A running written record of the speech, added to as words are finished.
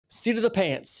seat of the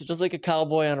pants, just like a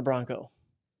cowboy on a Bronco.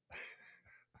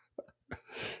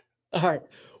 All right.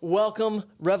 Welcome,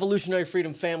 Revolutionary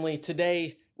Freedom family.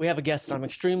 Today, we have a guest that I'm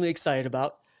extremely excited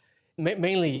about,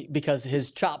 mainly because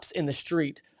his chops in the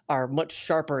street are much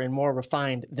sharper and more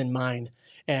refined than mine.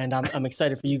 And I'm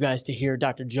excited for you guys to hear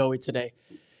Dr. Joey today.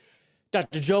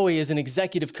 Dr. Joey is an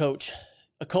executive coach,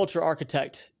 a culture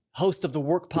architect, host of the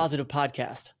Work Positive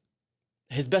podcast.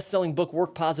 His best-selling book,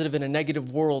 Work Positive in a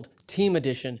Negative World, Team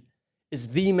Edition, is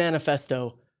the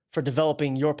manifesto for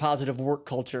developing your positive work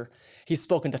culture. He's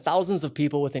spoken to thousands of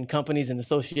people within companies and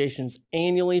associations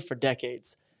annually for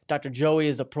decades. Dr. Joey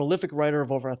is a prolific writer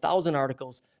of over 1,000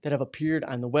 articles that have appeared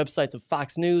on the websites of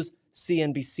Fox News,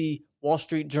 CNBC, Wall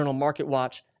Street Journal,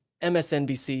 MarketWatch,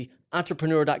 MSNBC,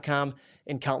 Entrepreneur.com,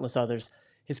 and countless others.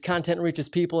 His content reaches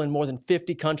people in more than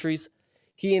 50 countries.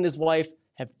 He and his wife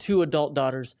have 2 adult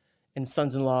daughters and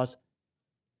sons-in-laws,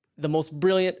 the most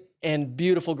brilliant and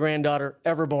beautiful granddaughter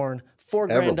ever born, 4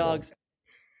 grand dogs,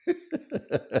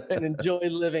 and enjoy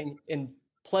living in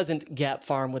Pleasant Gap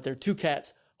Farm with their 2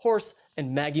 cats, Horse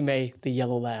and Maggie May, the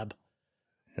yellow lab.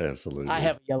 Absolutely. I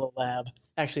have a yellow lab,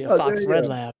 actually a fox red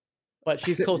lab, but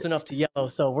she's close enough to yellow,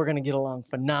 so we're going to get along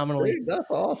phenomenally. Dude, that's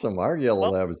awesome. Our yellow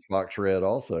lab is fox red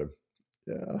also.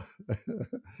 Yeah.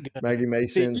 Maggie May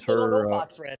sends her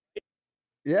fox red.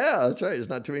 Yeah, that's right. There's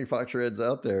not too many fox reds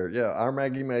out there. Yeah, our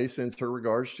Maggie May sends her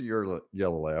regards to your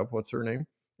yellow lab. What's her name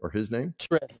or his name?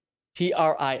 Tris.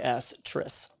 Tris.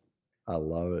 Tris. I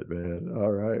love it, man.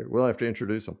 All right. We'll have to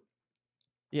introduce him.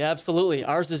 Yeah, absolutely.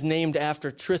 Ours is named after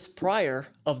Tris Pryor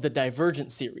of the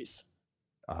Divergent series.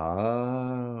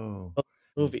 Oh.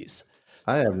 Movies.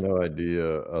 I have no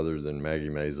idea other than Maggie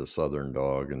May's a Southern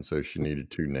dog, and so she needed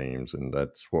 2 names, and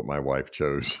that's what my wife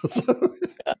chose.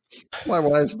 My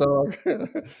wife's dog,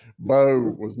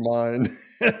 Bo, was mine.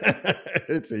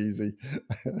 It's easy.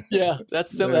 Yeah,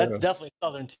 that's definitely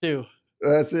Southern too.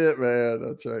 That's it, man.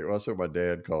 That's right. Well, that's what my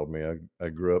dad called me. I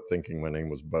grew up thinking my name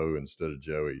was Bo instead of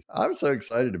Joey. I'm so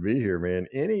excited to be here, man.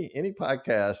 Any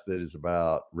podcast that is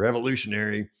about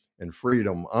revolutionary and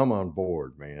freedom, I'm on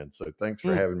board, man. So thanks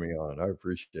for having me on. I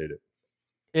appreciate it.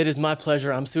 It is my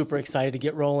pleasure. I'm super excited to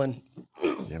get rolling.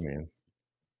 Yeah, man.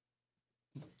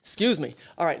 Excuse me.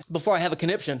 All right. Before I have a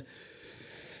conniption,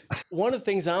 one of the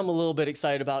things that I'm a little bit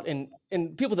excited about, and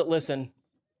people that listen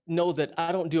know that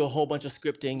I don't do a whole bunch of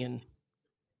scripting and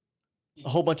a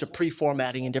whole bunch of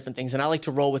pre-formatting and different things. And I like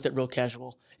to roll with it real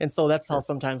casual. And so that's how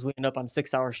sometimes we end up on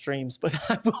 6-hour streams, but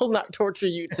I will not torture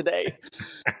you today.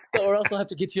 Or else I'll have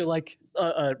to get you like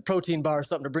a protein bar or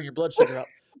something to bring your blood sugar up.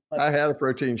 I had a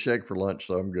protein shake for lunch,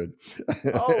 so I'm good.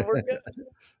 Oh, we're good.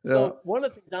 So one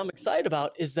of the things I'm excited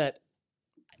about is that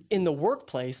in the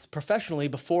workplace, professionally,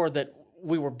 before that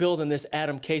we were building this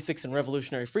Adam Kasix and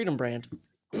Revolutionary Freedom brand,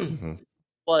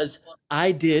 was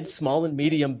I did small and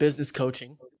medium business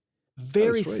coaching,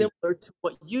 very similar to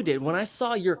what you did. When I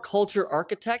saw your culture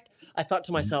architect, I thought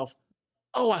to myself,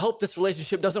 oh, I hope this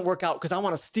relationship doesn't work out because I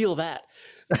want to steal that.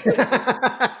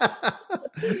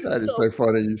 That is so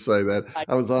funny you say that.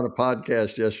 I was on a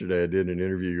podcast yesterday. I did an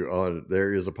interview on,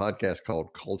 there is a podcast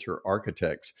called Culture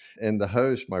Architects. And the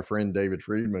host, my friend David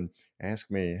Friedman,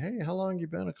 asked me, hey, how long you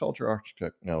been a culture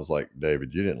architect? And I was like,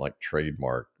 David, you didn't like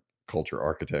trademark culture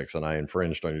architects and I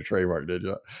infringed on your trademark, did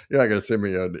you? You're not going to send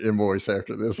me an invoice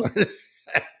after this.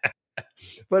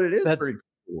 But it is pretty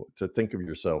cool to think of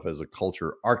yourself as a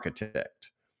culture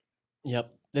architect.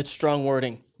 Yep. That's strong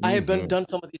wording. I have done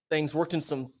some of these things, worked in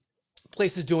some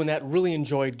places doing that, really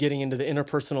enjoyed getting into the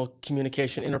interpersonal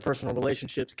communication, interpersonal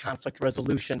relationships, conflict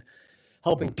resolution,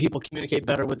 helping people communicate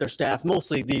better with their staff,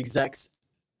 mostly the execs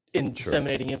in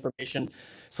disseminating information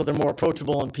so they're more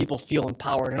approachable and people feel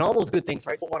empowered and all those good things,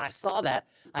 right? So when I saw that,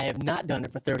 I have not done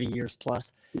it for 30 years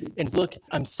plus. And look,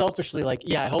 I'm selfishly like,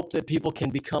 yeah, I hope that people can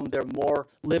become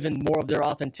living more of their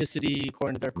authenticity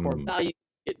according to their core values,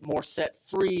 get more set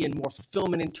free and more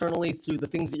fulfillment internally through the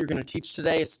things that you're going to teach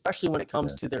today, especially when it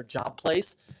comes to their job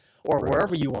place or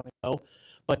wherever you want to go.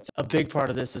 But a big part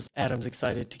of this is Adam's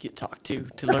excited to get talked to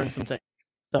learn some things.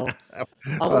 So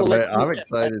I'm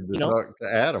excited to talk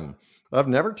to Adam. I've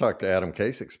never talked to Adam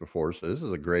Kasix before, so this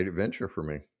is a great adventure for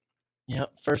me. Yeah,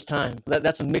 first time.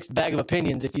 That's a mixed bag of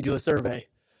opinions if you do a survey.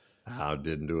 I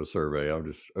didn't do a survey. I'm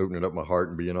just opening up my heart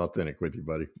and being authentic with you,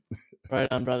 buddy. Right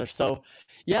on, brother. So,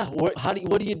 yeah, what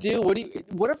do you do?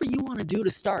 Whatever you want to do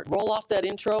to start, roll off that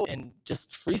intro and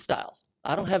just freestyle.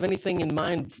 I don't have anything in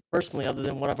mind personally other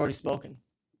than what I've already spoken.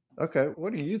 Okay.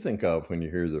 What do you think of when you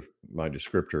hear my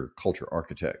descriptor, culture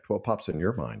architect? What pops in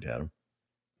your mind, Adam?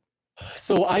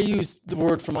 So I use the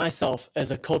word for myself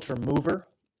as a culture mover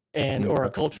or a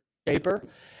culture shaper.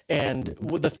 And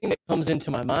the thing that comes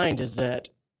into my mind is that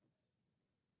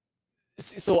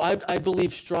So I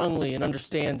believe strongly and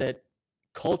understand that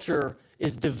culture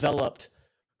is developed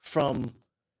from,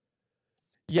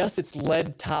 yes, it's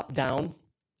led top down,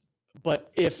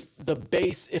 but if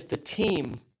the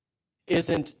team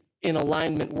isn't in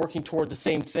alignment working toward the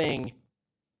same thing,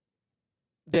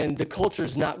 then the culture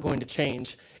is not going to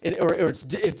change. Or it's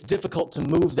difficult to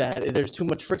move that. There's too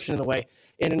much friction in the way.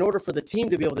 And in order for the team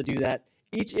to be able to do that,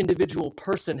 each individual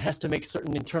person has to make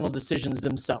certain internal decisions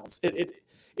themselves.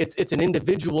 It's an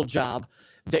individual job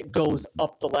that goes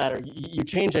up the ladder. You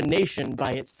change a nation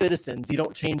by its citizens. You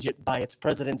don't change it by its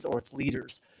presidents or its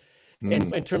leaders. And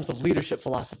Mm. in terms of leadership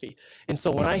philosophy. And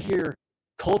so when I hear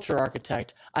culture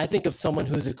architect, I think of someone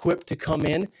who's equipped to come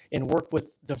in and work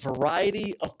with the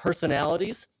variety of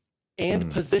personalities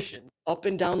and positions up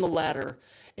and down the ladder,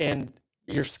 and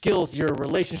your skills, your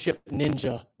relationship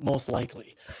ninja, most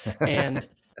likely. And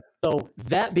so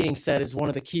that being said, is one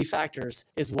of the key factors,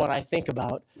 is what I think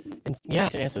about. And yeah,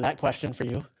 to answer that question for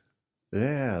you.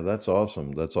 Yeah, that's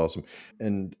awesome. That's awesome.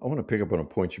 And I want to pick up on a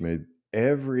point you made.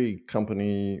 Every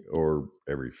company or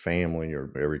every family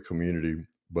or every community,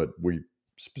 but we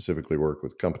specifically work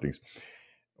with companies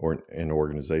or and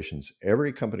organizations.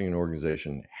 Every company and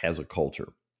organization has a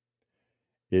culture.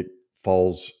 It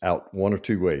falls out one of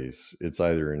two ways. It's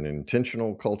either an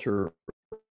intentional culture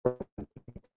or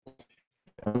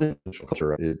unintentional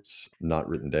culture. It's not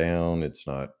written down. It's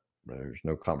not, there's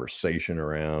no conversation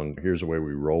around, here's the way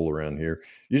we roll around here.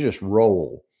 You just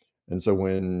roll. And so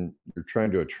when you're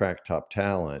trying to attract top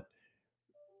talent,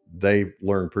 they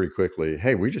learn pretty quickly,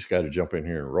 hey, we just got to jump in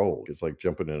here and roll. It's like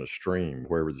jumping in a stream,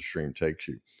 wherever the stream takes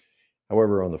you.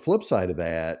 However, on the flip side of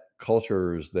that,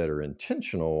 cultures that are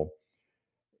intentional,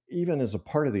 even as a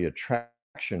part of the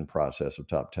attraction process of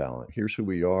top talent. Here's who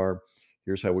we are.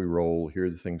 Here's how we roll. Here are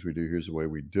the things we do. Here's the way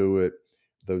we do it.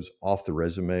 Those off the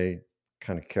resume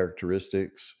kind of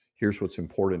characteristics. Here's what's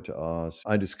important to us.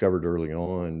 I discovered early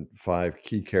on 5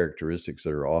 key characteristics that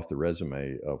are off the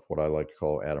resume of what I like to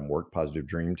call Adam work positive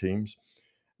dream teams.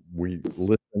 We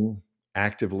listen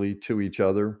actively to each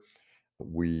other.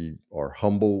 We are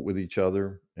humble with each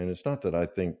other. And it's not that I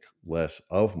think less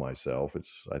of myself,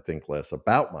 it's I think less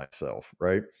about myself,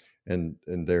 right? And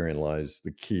therein lies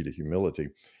the key to humility.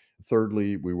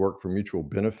 Thirdly, we work for mutual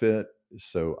benefit.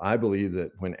 So I believe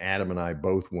that when Adam and I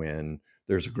both win,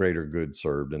 there's a greater good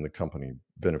served and the company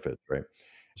benefits, right?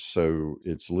 So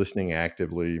it's listening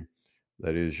actively.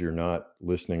 That is, you're not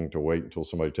listening to wait until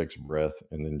somebody takes a breath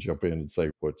and then jump in and say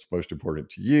what's most important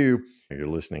to you. You're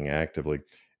listening actively.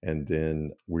 And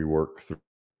then we work through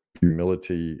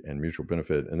humility and mutual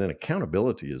benefit. And then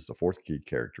accountability is the fourth key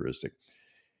characteristic.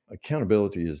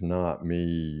 Accountability is not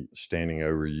me standing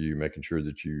over you, making sure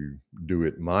that you do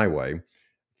it my way.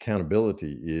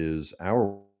 Accountability is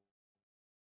our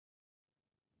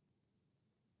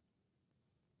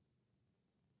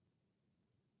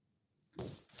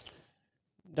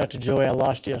Dr. Joey, I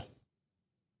lost you.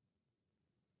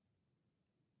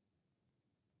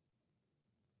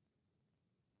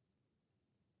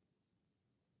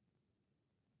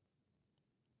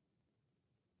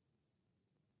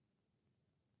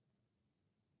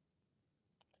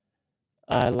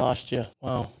 I lost you.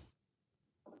 Wow.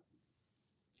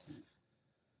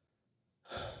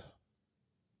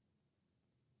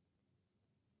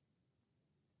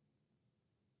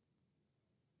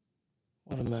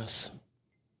 What a mess.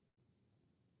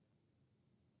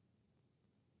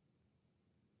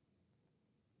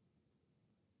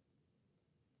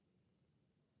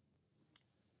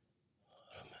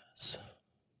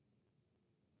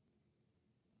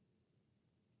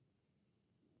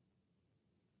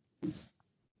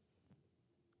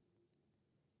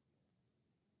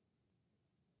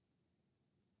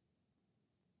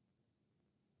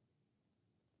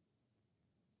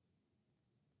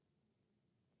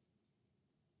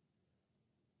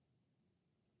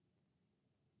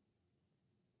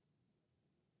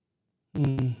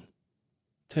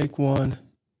 Take one.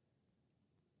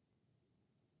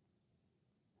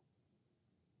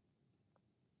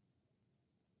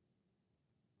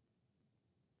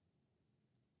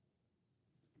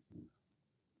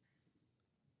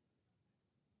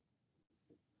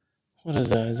 What is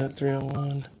that? Is that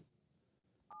 301?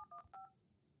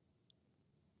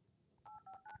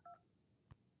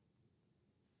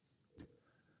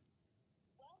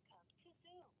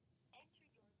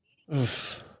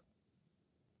 Oof.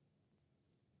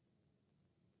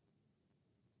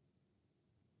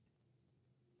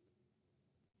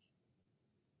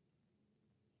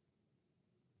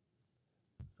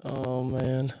 Oh,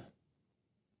 man.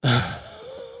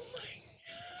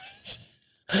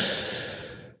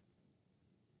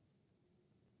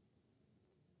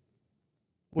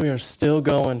 We are still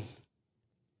going.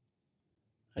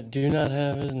 I do not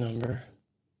have his number.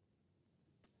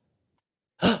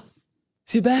 Is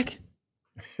he back?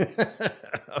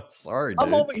 I'm sorry, I'm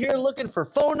dude. over here looking for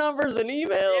phone numbers and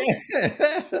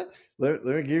emails. Let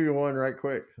me give you one right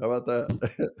quick. How about that?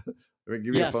 Let me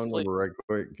give you a Yes, phone please. number right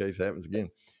quick in case it happens again.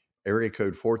 Area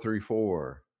code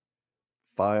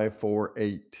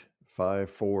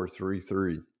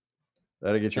 434-548-5433.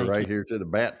 That'll get you Thank you. right here to the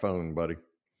bat phone, buddy.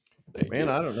 Thank Man,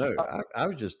 you. I don't know. I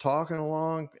was just talking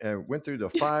along and went through the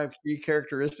 5 key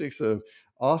characteristics of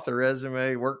author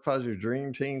resume, work positive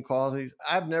dream team qualities.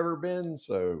 I've never been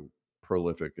so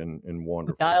prolific and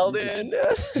wonderful. Dialed You're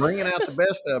just in. bringing out the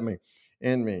best of me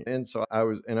in me. And so I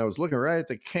was looking right at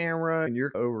the camera and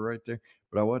you're over right there,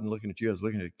 but I wasn't looking at you. I was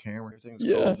looking at the camera. Everything was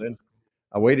cool. Yeah. And then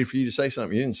I waited for you to say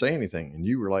something. You didn't say anything. And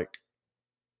you were like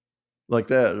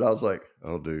that. And I was like,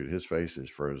 oh, dude, his face is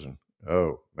frozen.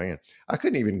 Oh, man. I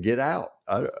couldn't even get out.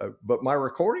 But my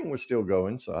recording was still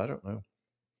going. So I don't know.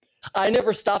 I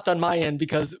never stopped on my end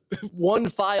because one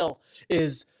file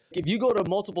is, if you go to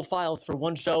multiple files for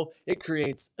one show, it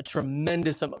creates a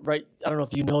tremendous amount, right? I don't know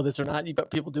if you know this or not. You've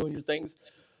got people doing your things,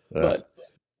 Yeah, but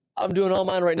I'm doing all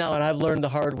mine right now, and I've learned the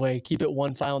hard way. Keep it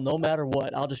one file no matter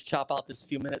what. I'll just chop out this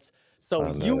few minutes. So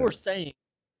I you know. were saying,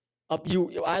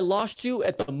 I lost you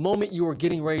at the moment you were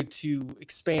getting ready to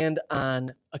expand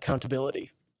on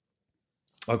accountability.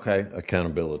 Okay.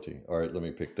 Accountability. All right. Let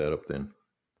me pick that up then.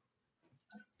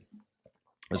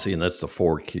 Let's see. And that's the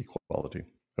 4 key quality.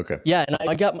 Okay. Yeah, and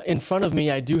I got in front of me,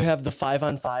 I do have the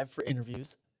 5-on-5 for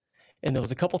interviews. And there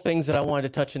was a couple things that I wanted to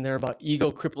touch in there about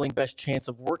ego crippling best chance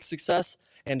of work success,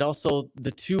 and also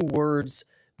the 2 words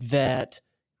that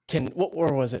can, what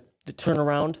word was it? The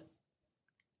turnaround?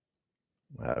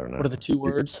 I don't know. What are the 2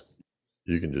 words?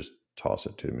 You can just toss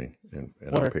it to me and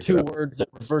What I'll are pick it 2 up. words that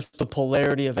reverse the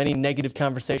polarity of any negative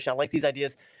conversation? I like these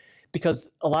ideas because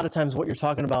a lot of times what you're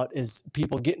talking about is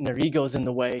people getting their egos in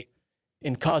the way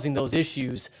and causing those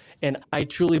issues. And I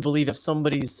truly believe if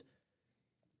somebody's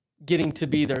getting to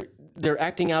be they're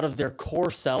acting out of their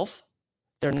core self,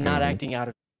 they're not Mhm. acting out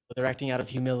of, they're acting out of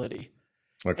humility.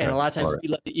 Okay. And a lot of times All right. we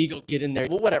let the ego get in there.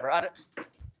 Well, whatever. But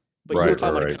you were Right, talking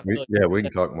about right. accountability. We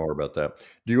can talk more about that.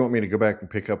 Do you want me to go back and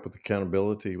pick up with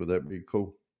accountability? Would that be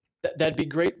cool? That'd be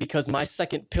great because my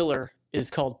second pillar is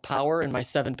called power, and my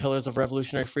 7 pillars of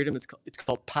revolutionary freedom, it's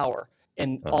called power.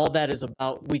 And Uh-huh. all that is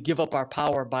about, we give up our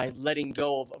power by letting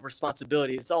go of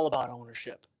responsibility. It's all about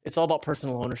ownership. It's all about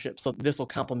personal ownership. So this will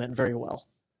complement very well.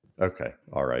 Okay.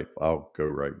 All right. I'll go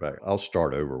right back. I'll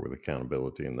start over with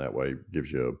accountability, and that way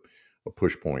gives you a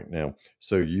push point. Now,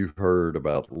 so you heard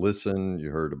about listen, you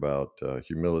heard about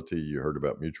humility, you heard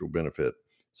about mutual benefit.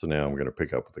 So now I'm going to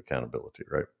pick up with accountability,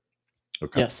 right?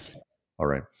 Okay. Yes. All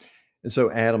right. And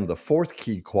so, Adam, the 4th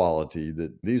key quality,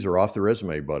 that these are off the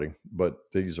resume, buddy, but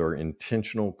these are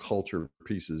intentional culture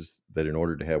pieces that in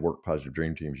order to have work positive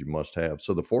dream teams, you must have.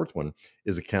 So the 4th one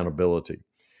is accountability.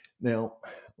 Now,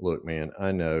 look, man,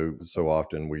 I know so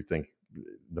often we think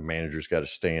the manager's got to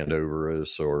stand over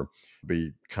us or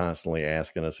be constantly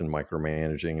asking us and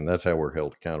micromanaging, and that's how we're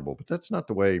held accountable. But that's not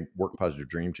the way work positive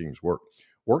dream teams work.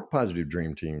 Work positive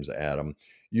dream teams, Adam,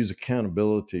 use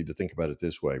accountability to think about it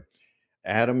this way.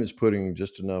 Adam is putting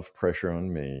just enough pressure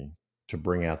on me to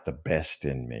bring out the best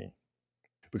in me,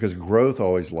 because growth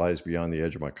always lies beyond the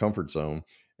edge of my comfort zone.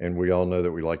 And we all know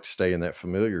that we like to stay in that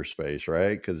familiar space,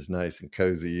 right? Because it's nice and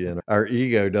cozy. And our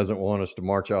ego doesn't want us to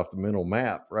march off the mental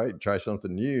map, right? Try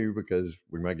something new because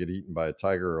we might get eaten by a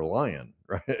tiger or a lion,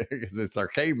 right? Because it's our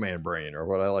caveman brain, or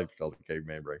what I like to call the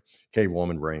caveman brain,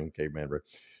 cavewoman brain, caveman brain.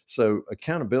 So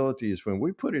accountability is when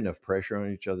we put enough pressure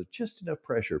on each other, just enough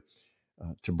pressure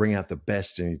to bring out the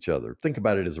best in each other. Think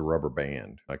about it as a rubber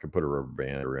band. I could put a rubber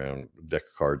band around a deck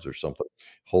of cards or something,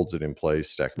 holds it in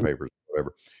place, stack of papers,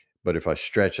 whatever. But if I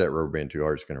stretch that rubber band too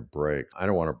hard, it's going to break. I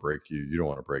don't want to break you. You don't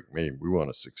want to break me. We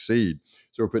want to succeed.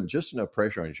 So we're putting just enough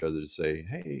pressure on each other to say,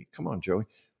 hey, come on, Joey.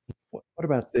 What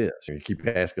about this? And you keep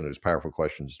asking those powerful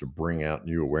questions to bring out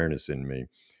new awareness in me.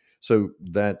 So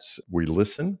that's, we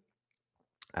listen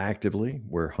actively,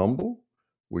 we're humble,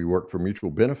 we work for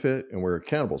mutual benefit, and we're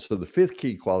accountable. So the 5th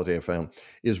key quality I found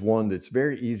is one that's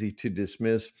very easy to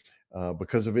dismiss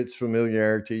because of its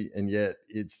familiarity, and yet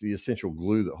it's the essential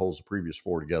glue that holds the previous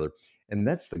 4 together. And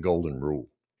that's the golden rule.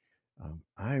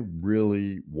 I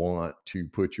really want to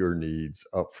put your needs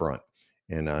up front.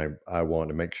 And I want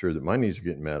to make sure that my needs are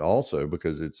getting met also,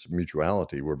 because it's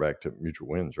mutuality. We're back to mutual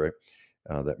wins, right?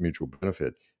 That mutual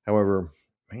benefit. However,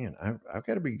 man, I've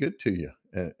got to be good to you.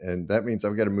 And that means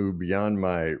I've got to move beyond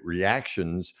my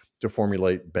reactions to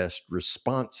formulate best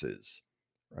responses,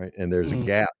 right? And there's a Mm.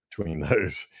 gap between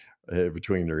those,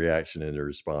 between the reaction and the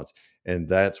response. And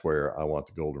that's where I want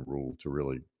the golden rule to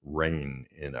really reign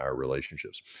in our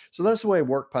relationships. So that's the way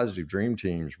work positive dream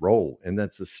teams roll. And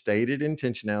that's a stated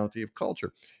intentionality of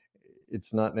culture.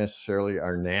 It's not necessarily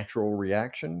our natural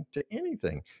reaction to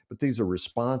anything, but these are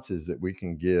responses that we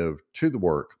can give to the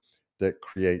work that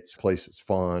creates a place that's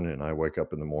fun. And I wake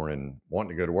up in the morning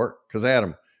wanting to go to work because,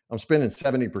 Adam, I'm spending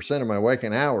 70% of my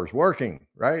waking hours working,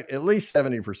 right? At least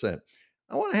 70%.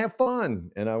 I want to have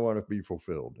fun and I want to be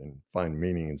fulfilled and find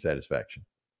meaning and satisfaction.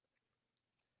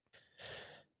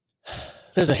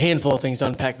 There's a handful of things to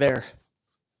unpack there.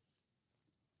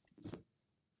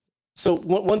 So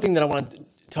one thing that I want to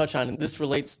touch on, and this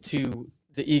relates to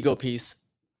the ego piece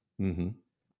Mm-hmm.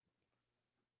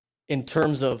 in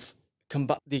terms of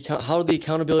how the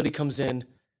accountability comes in,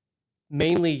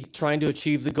 mainly trying to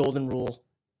achieve the golden rule.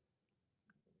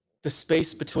 The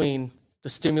space between the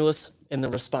stimulus and the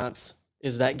response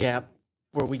is that gap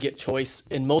where we get choice.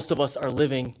 And most of us are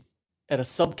living at a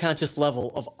subconscious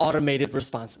level of automated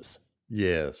responses.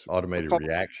 Yes, automated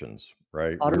reactions,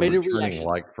 right? Automated We're returning reactions.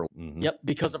 like for mhm, Yep,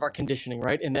 because of our conditioning,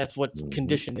 right? And that's what's mhm,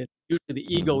 conditioned. It's usually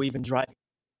the ego even driving.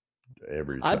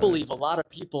 every I time. believe a lot of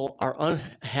people are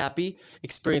unhappy,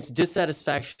 experience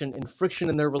dissatisfaction and friction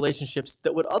in their relationships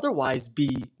that would otherwise be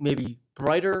maybe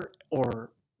brighter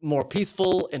or more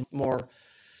peaceful and more,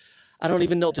 I don't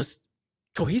even know, just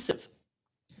cohesive.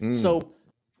 Mm, So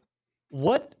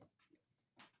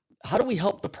how do we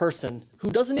help the person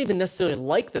who doesn't even necessarily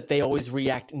like that they always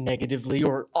react negatively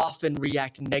or often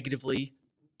react negatively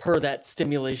per that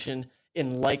stimulation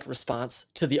in like response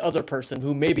to the other person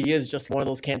who maybe is just one of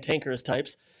those cantankerous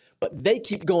types, but they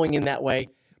keep going in that way,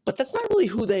 but that's not really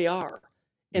who they are.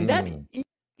 And that mm,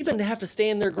 even to have to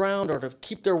stand their ground or to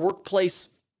keep their workplace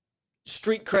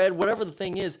street cred, whatever the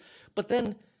thing is, but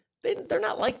then they're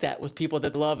not like that with people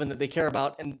that they love and that they care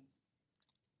about and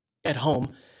at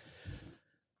home.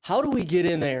 How do we get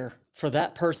in there for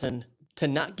that person to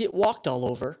not get walked all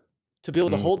over, to be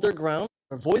able to mm, hold their ground?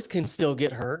 Their voice can still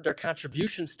get heard, their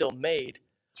contribution still made,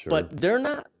 sure. but they're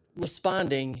not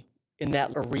responding in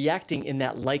that or reacting in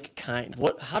that like kind.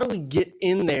 How do we get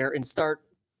in there and start,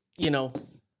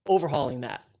 overhauling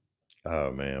that?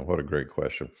 Oh man, what a great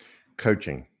question.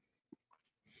 Coaching.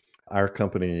 Our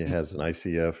company Mm. has an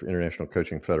ICF, International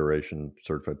Coaching Federation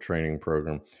certified training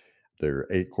program. There are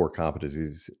 8 core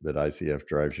competencies that ICF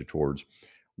drives you towards.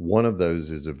 One of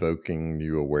those is evoking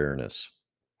new awareness.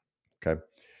 Okay.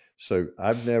 So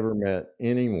I've never met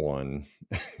anyone,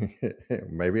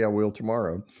 maybe I will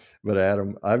tomorrow, but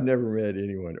Adam, I've never met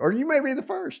anyone, or you may be the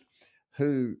first,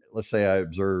 who, let's say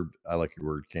I like your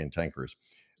word cantankerous.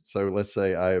 So let's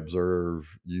say I observe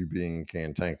you being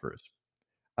cantankerous.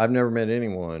 I've never met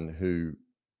anyone who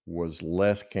was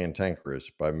less cantankerous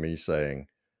by me saying,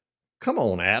 "Come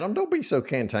on, Adam, don't be so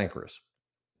cantankerous."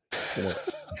 You know,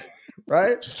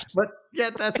 right? But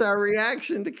yet that's our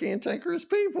reaction to cantankerous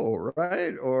people,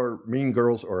 right? Or mean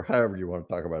girls, or however you want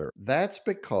to talk about it. That's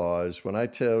because when I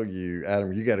tell you,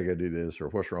 Adam, you got to go do this, or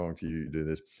what's wrong with you, do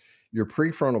this, your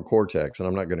prefrontal cortex, and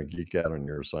I'm not going to geek out on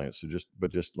neuroscience, but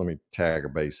just let me tag a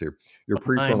base here. Your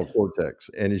prefrontal Mind. cortex,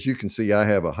 and as you can see, I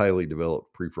have a highly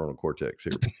developed prefrontal cortex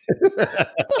here.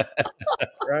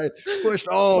 Right? Pushed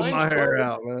all Mine's my hair growing.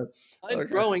 out, man. Mine's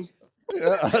Okay. growing.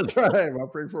 Yeah, that's right. My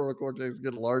prefrontal cortex is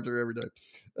getting larger every day.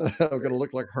 I'm gonna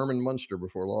look like Herman Munster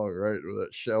before long, right? With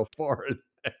that shell forehead.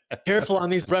 Careful on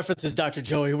these references, Dr.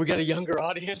 Joey. We got a younger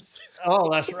audience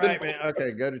Oh, that's than right, both man. of Okay,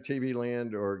 us. go to TV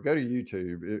Land or go to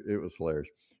YouTube. It was hilarious.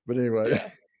 But anyway, Yeah.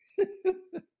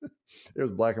 it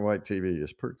was black and white TV.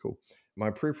 It's pretty cool. My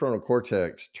prefrontal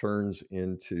cortex turns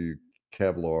into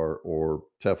Kevlar or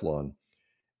Teflon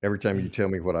every time you Mm. tell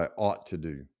me what I ought to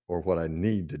do or what I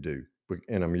need to do.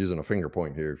 And I'm using a finger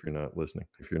point here if you're not listening,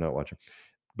 if you're not watching.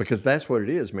 Because that's what it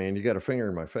is, man. You got a finger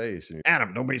in my face and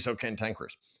Adam, don't be so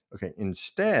cantankerous. Okay.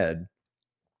 Instead,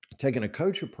 taking a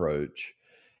coach approach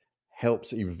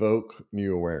helps evoke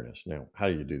new awareness. Now, how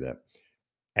do you do that?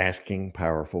 Asking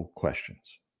powerful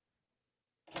questions.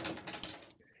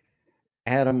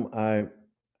 Adam, I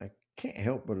can't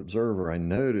help but observe or I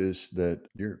notice that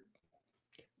you're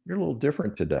a little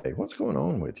different today. What's going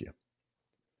on with you?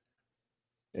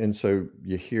 And so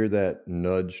you hear that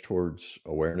nudge towards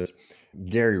awareness.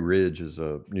 Gary Ridge is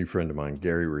a new friend of mine.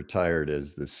 Gary retired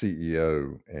as the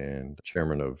CEO and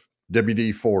chairman of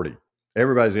WD 40.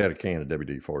 Everybody's got a can of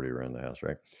WD 40 around the house,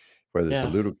 right? Whether it's a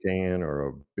Yeah. little can or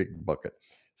a big bucket.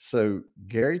 So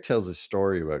Gary tells a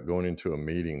story about going into a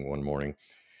meeting one morning.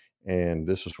 And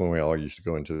this was when we all used to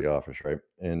go into the office, right?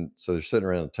 And so they're sitting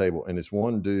around the table, and this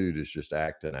one dude is just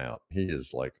acting out. He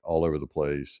is like all over the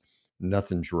place,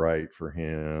 Nothing's right for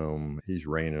him. He's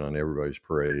raining on everybody's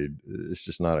parade. It's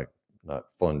just not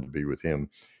fun to be with him.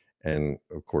 And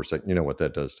of course, you know what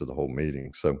that does to the whole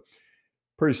meeting. So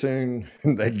pretty soon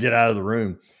they get out of the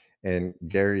room, and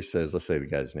Gary says, let's say the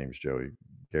guy's name is Joey.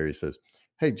 Gary says,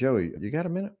 "Hey, Joey, you got a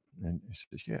minute?" And he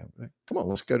says, "Yeah, come on,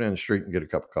 let's go down the street and get a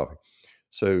cup of coffee."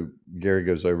 So Gary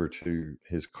goes over to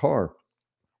his car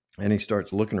and he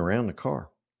starts looking around the car.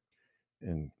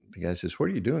 And the guy says, "What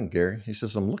are you doing, Gary?" He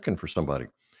says, "I'm looking for somebody."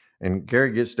 And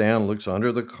Gary gets down, looks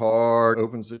under the car,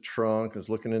 opens the trunk, is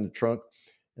looking in the trunk.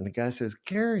 And the guy says,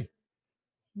 "Gary,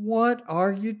 what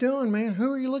are you doing, man?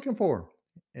 Who are you looking for?"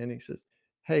 And he says,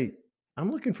 "Hey,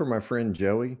 I'm looking for my friend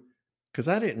Joey, because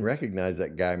I didn't recognize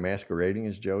that guy masquerading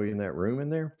as Joey in that room in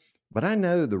there. But I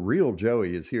know the real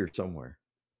Joey is here somewhere."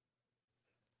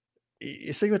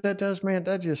 You see what that does, man?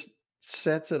 That just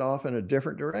sets it off in a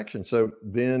different direction. So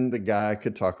then the guy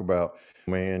could talk about,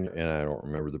 man, and I don't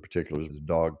remember the particulars. The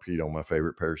dog peed on my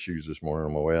favorite pair of shoes this morning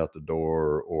on my way out the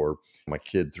door, or my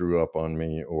kid threw up on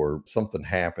me, or something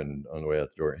happened on the way out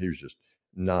the door. He was just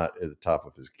not at the top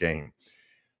of his game.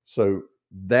 So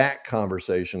that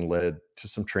conversation led to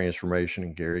some transformation,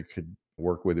 and Gary could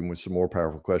work with him with some more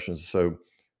powerful questions. So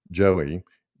Joey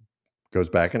goes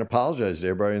back and apologizes to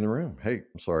everybody in the room. "Hey,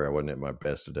 I'm sorry I wasn't at my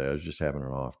best today. I was just having an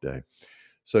off day."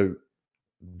 So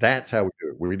that's how we do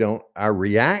it. We don't Our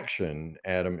reaction,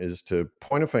 Adam, is to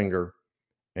point a finger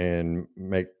and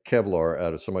make Kevlar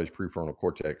out of somebody's prefrontal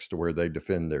cortex to where they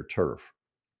defend their turf.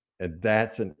 And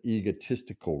that's an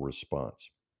egotistical response,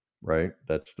 right?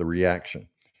 That's the reaction,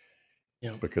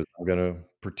 Yeah. because I'm going to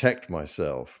protect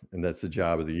myself. And that's the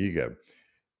job of the ego.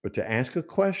 But to ask a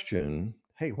question,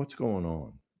 "Hey, what's going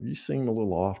on? You seem a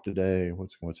little off today.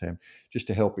 What's happening?" Just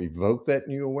to help evoke that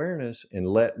new awareness and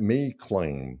let me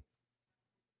claim,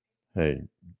 "Hey,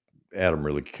 Adam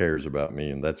really cares about me,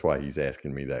 and that's why he's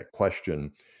asking me that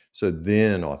question." So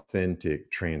then authentic,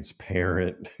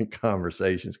 transparent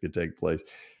conversations could take place.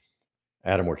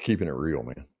 Adam, we're keeping it real,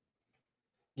 man.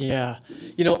 Yeah.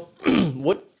 You know,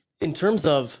 what in terms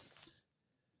of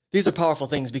these are powerful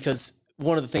things because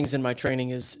one of the things in my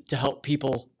training is to help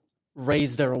people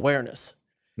raise their awareness.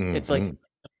 It's like Mhm,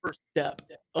 the first step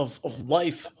of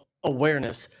life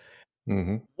awareness.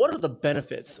 mhm. What are the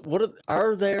benefits?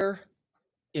 Are there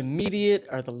immediate,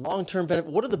 are the long-term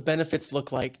benefit? What do the benefits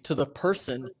look like to the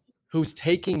person who's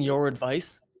taking your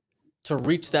advice to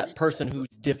reach that person who's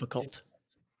difficult?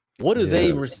 What do they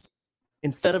Yeah, receive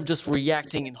instead of just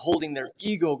reacting and holding their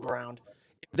ego ground?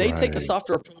 If they take a right.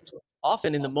 softer approach,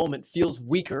 often in the moment feels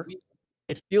weaker.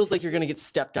 It feels like you're going to get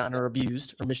stepped on or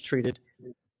abused or mistreated.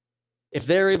 If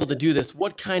they're able to do this,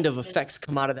 what kind of effects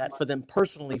come out of that for them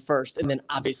personally first, and then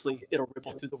obviously it'll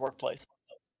ripple through the workplace?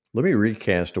 Let me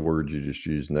recast a word you just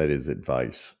used, and that is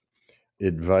advice.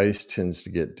 Advice tends to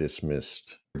get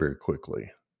dismissed very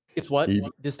quickly. It's what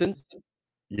Even distance?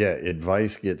 Yeah,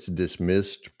 advice gets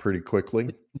dismissed pretty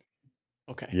quickly.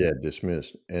 Okay. Yeah,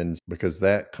 dismissed, and because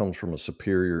that comes from a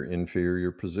superior,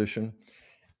 inferior position.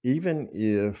 Even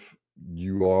if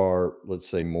you are, let's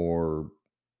say, more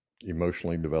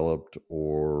emotionally developed,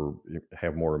 or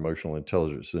have more emotional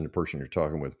intelligence than the person you're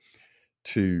talking with,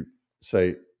 to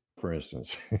say, for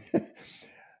instance,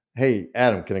 "Hey,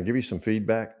 Adam, can I give you some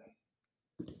feedback?"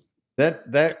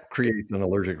 That creates an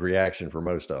allergic reaction for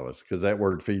most of us, because that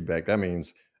word feedback, that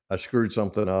means I screwed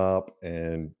something up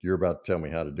and you're about to tell me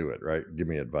how to do it, right? Give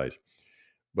me advice.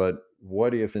 But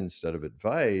what if, instead of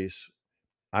advice,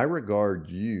 I regard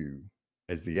you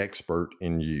as the expert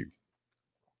in you,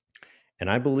 and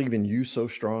I believe in you so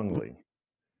Mhm. strongly,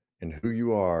 and who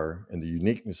you are and the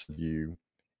uniqueness of you,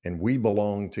 and we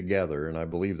belong together, and I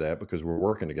believe that because we're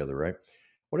working together, right?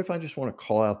 What if I just want to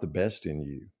call out the best in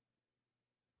you?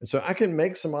 And so I can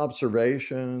make some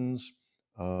observations.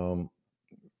 Um,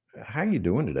 how you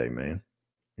doing today, man?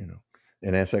 You know,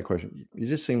 and ask that question. You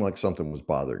just seem like something was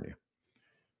bothering you.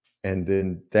 And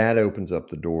then that opens up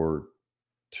the door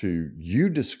to you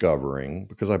discovering,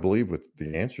 because I believe with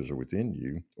the answers are within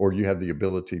you, or you have the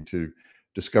ability to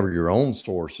discover your own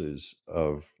sources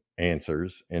of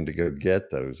answers and to go get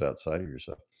those outside of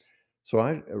yourself. So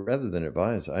I, rather than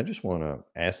advise, I just want to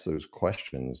ask those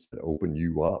questions that open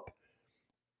you up.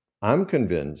 I'm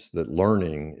convinced that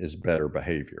learning is better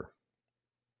behavior.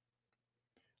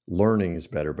 Learning is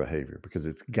better behavior because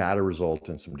it's got to result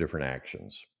in some different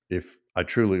actions. If I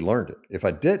truly learned it, if I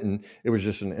didn't, it was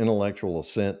just an intellectual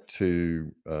assent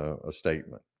to a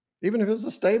statement, even if it's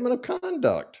a statement of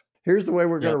conduct. Here's the way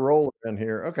we're going Yeah. to roll it in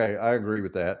here. Okay, I agree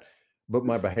with that, but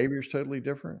my behavior is totally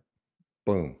different.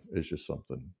 Boom, it's just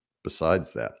something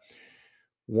besides that.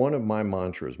 One of my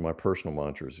mantras, my personal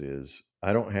mantras, is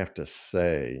I don't have to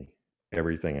say.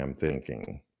 everything I'm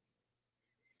thinking.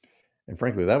 And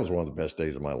frankly, that was one of the best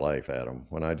days of my life, Adam,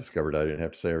 when I discovered I didn't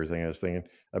have to say everything I was thinking.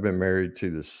 I've been married to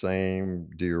the same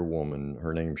dear woman,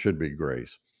 her name should be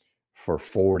Grace, for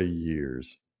 40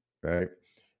 years, right?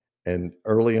 And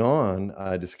early on,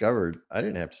 I discovered I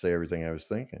didn't have to say everything I was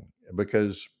thinking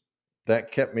because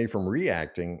that kept me from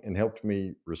reacting and helped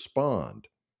me respond.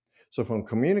 So if I'm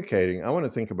communicating, I want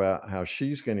to think about how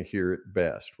she's going to hear it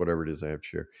best, whatever it is I have to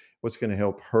share. What's going to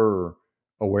help her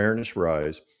awareness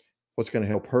rise? What's going to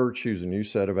help her choose a new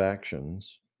set of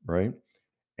actions, right?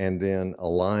 And then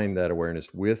align that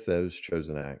awareness with those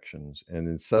chosen actions and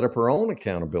then set up her own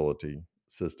accountability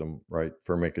system, right,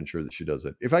 for making sure that she does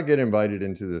it. If I get invited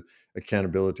into the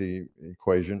accountability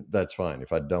equation, that's fine.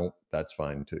 If I don't, that's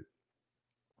fine too.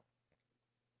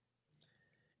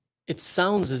 It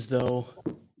sounds as though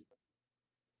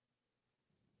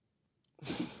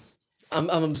I'm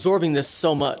absorbing this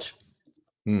so much.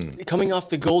 Coming off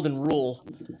the golden rule,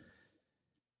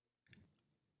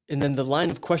 and then the line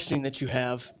of questioning that you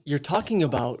have, you're talking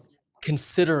about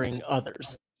considering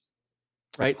others,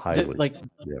 right? Highly.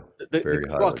 Yeah. The Very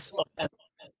highly. crux of that.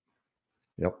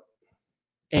 Yep.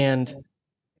 And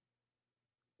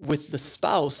with the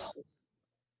spouse,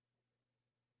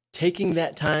 taking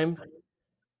that time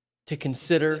to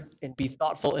consider and be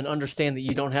thoughtful and understand that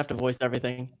you don't have to voice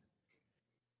everything.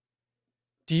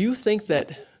 Do you think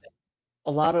that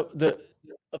a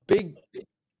big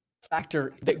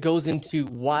factor that goes into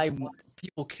why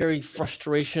people carry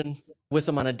frustration with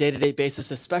them on a day-to-day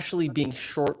basis, especially being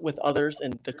short with others,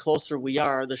 and the closer we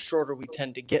are, the shorter we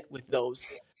tend to get with those?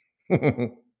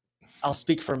 I'll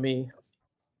speak for me.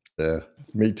 Yeah,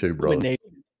 me too, brother.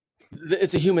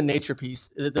 It's a human nature piece.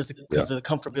 Because of the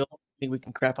comfortability, we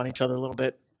can crap on each other a little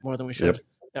bit more than we should.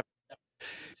 Yep.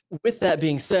 With that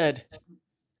being said,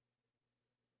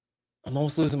 I'm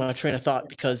almost losing my train of thought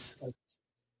because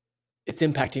it's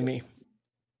impacting me.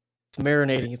 It's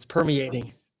marinating. It's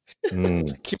permeating.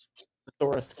 Do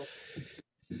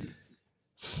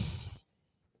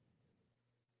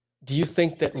you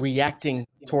think that reacting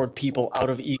toward people out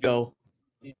of ego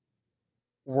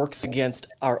works against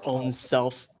our own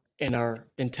self and our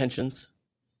intentions?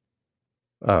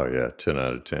 Oh yeah, 10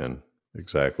 out of 10.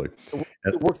 Exactly.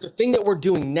 It works. The thing that we're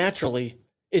doing naturally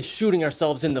is shooting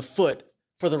ourselves in the foot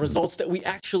for the results that we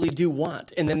actually do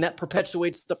want. And then that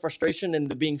perpetuates the frustration and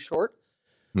the being short.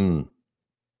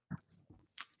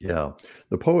 Yeah.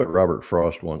 The poet Robert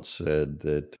Frost once said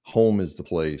that home is the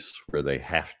place where they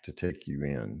have to take you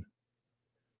in.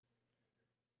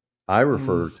 I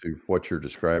refer to what you're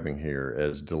describing here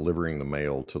as delivering the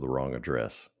mail to the wrong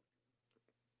address.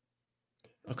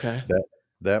 Okay.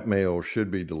 That mail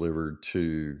should be delivered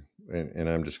to, and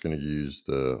I'm just going to use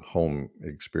the home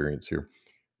experience here.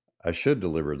 I should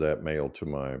deliver that mail to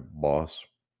my boss.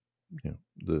 You know,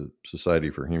 the Society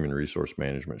for Human Resource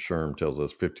Management, SHRM, tells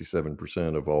us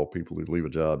 57% of all people who leave a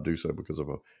job do so because of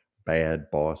a bad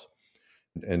boss.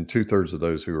 And 2/3 of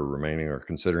those who are remaining are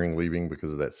considering leaving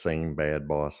because of that same bad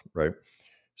boss, right?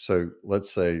 So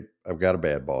let's say I've got a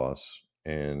bad boss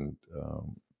and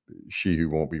she who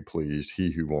won't be pleased,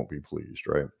 he who won't be pleased,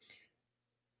 right?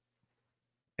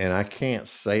 And I can't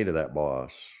say to that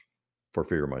boss for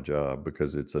fear of my job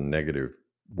because it's a negative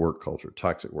work culture,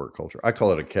 toxic work culture. I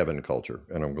call it a Kevin culture,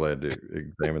 and I'm glad to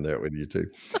examine that with you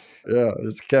too. Yeah,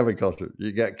 it's Kevin culture.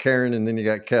 You got Karen and then you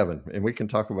got Kevin, and we can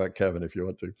talk about Kevin if you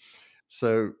want to.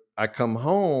 So I come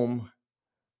home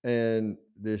and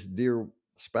this dear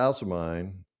spouse of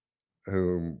mine,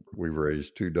 whom we've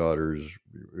raised 2 daughters,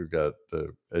 we've got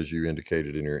as you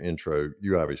indicated in your intro,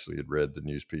 you obviously had read the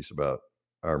news piece about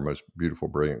our most beautiful,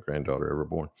 brilliant granddaughter ever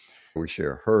born. We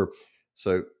share her.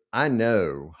 So I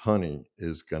know Honey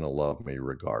is going to love me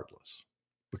regardless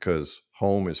because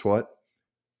home is what?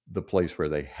 The place where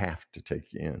they have to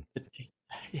take you in.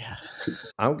 Yeah.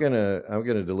 I'm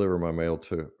gonna deliver my mail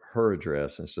to her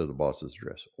address instead of the boss's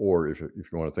address. Or if you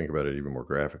want to think about it even more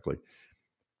graphically,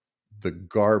 the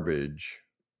garbage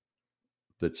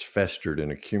that's festered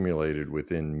and accumulated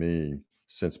within me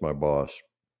since my boss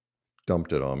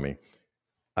dumped it on me,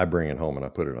 I bring it home and I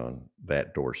put it on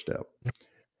that doorstep.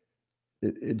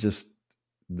 It just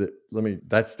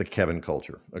that's the Kevin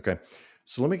culture. Okay.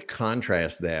 So let me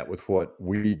contrast that with what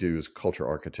we do as culture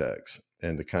architects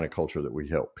and the kind of culture that we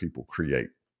help people create.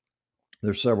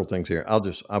 There's several things here. I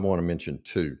want to mention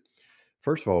 2.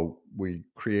 First of all, we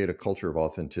create a culture of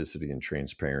authenticity and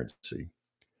transparency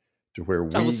to where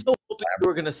I was we so hoping you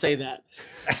were going to say that.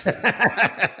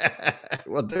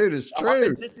 Well, dude, it's true.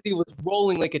 Authenticity was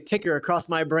rolling like a ticker across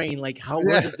my brain. Like,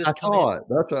 where does this I come saw in?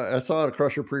 it. I saw it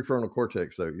across your prefrontal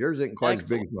cortex, though. Yours isn't quite as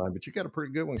big Excellent. as mine, but you got a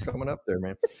pretty good one coming up there,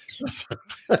 man.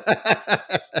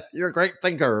 You're a great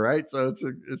thinker, right? So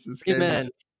it's escaping. Amen.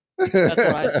 That's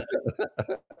what I said.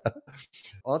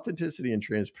 Authenticity and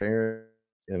transparency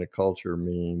in a culture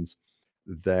means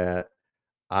that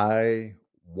I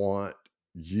want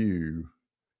you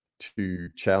to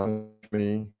challenge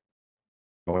me.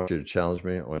 I want you to challenge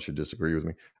me. I want you to disagree with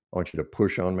me. I want you to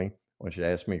push on me. I want you to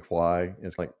ask me why.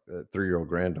 It's like a 3-year-old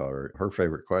granddaughter. Her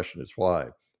favorite question is why?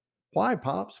 Why,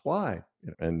 Pops? Why?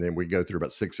 And then we go through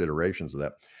about 6 iterations of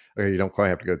that. Okay, you don't quite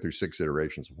have to go through 6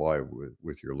 iterations of why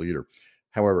with your leader.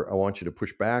 However, I want you to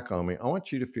push back on me. I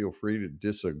want you to feel free to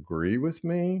disagree with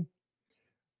me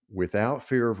without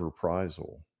fear of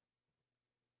reprisal.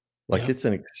 Like Yep. it's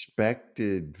an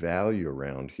expected value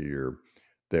around here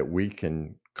that we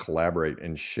can collaborate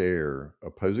and share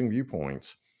opposing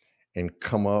viewpoints and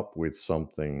come up with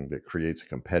something that creates a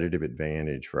competitive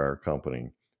advantage for our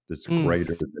company that's Mm.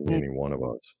 greater than Mm. any one of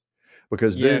us.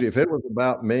 Because, dude, if Yes. it was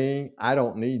about me, I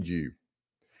don't need you.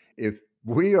 If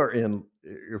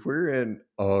if we're in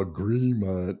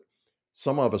agreement,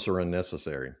 some of us are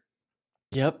unnecessary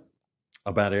Yep.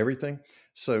 about everything.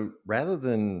 So rather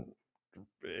than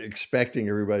expecting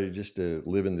everybody just to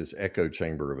live in this echo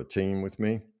chamber of a team with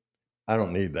me, I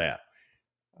don't need that.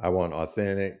 I want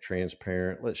authentic,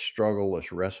 transparent. Let's struggle,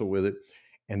 let's wrestle with it.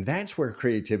 And that's where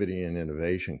creativity and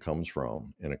innovation comes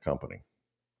from in a company.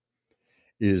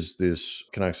 Is this,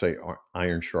 can I say,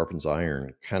 iron sharpens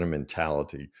iron kind of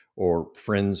mentality, or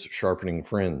friends sharpening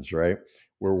friends, right?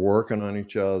 We're working on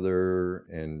each other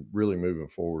and really moving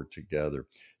forward together.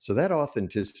 So that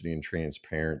authenticity and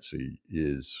transparency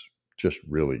is just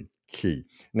really key.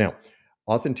 Now,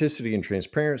 authenticity and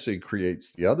transparency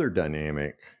creates the other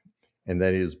dynamic, and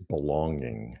that is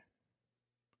belonging.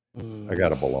 I got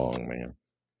to Mm. belong, man.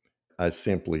 I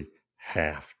simply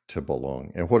have to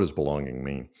belong. And what does belonging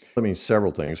mean? It means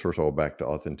several things. First of all, back to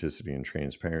authenticity and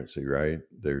transparency, right?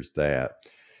 There's that.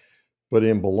 But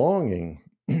in belonging,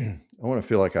 I want to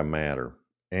feel like I matter.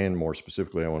 And more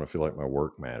specifically, I want to feel like my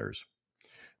work matters.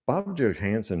 Bob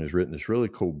Johansen has written this really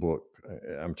cool book.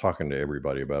 I'm talking to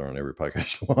everybody about it on every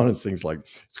podcast. A lot of things like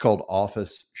it's called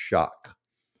Office Shock.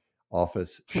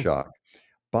 Office Shock.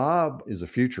 Bob is a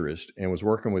futurist and was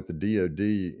working with the DoD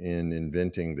in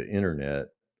inventing the internet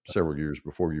several years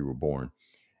before you were born.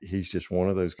 He's just one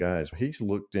of those guys. He's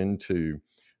looked into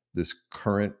this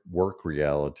current work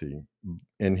reality,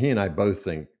 and he and I both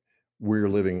think we're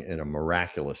living in a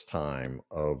miraculous time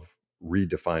of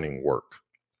redefining work.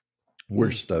 We're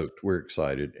Mm. stoked, we're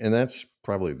excited, and that's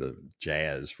probably the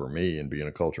jazz for me in being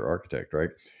a culture architect, right?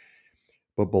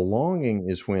 But belonging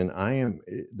is when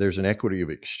there's an equity of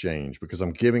exchange because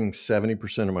I'm giving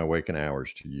 70% of my waking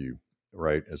hours to you,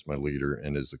 right, as my leader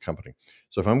and as the company.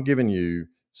 So if I'm giving you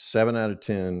 7 out of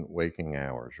 10 waking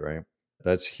hours, right,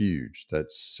 that's huge.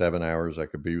 That's 7 hours I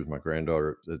could be with my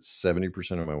granddaughter. That's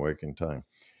 70% of my waking time.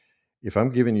 If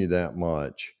I'm giving you that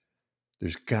much,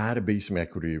 there's got to be some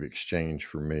equity of exchange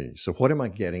for me. So what am I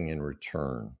getting in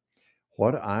return?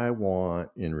 What I want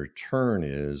in return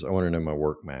is I want to know my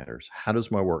work matters. How does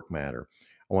my work matter?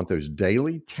 I want those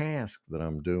daily tasks that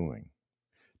I'm doing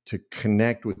to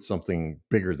connect with something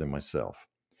bigger than myself.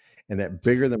 And that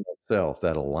bigger than myself,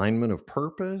 that alignment of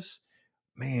purpose,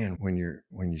 man, when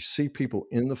you see people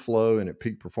in the flow and at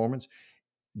peak performance,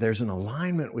 there's an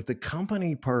alignment with the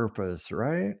company purpose,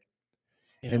 right?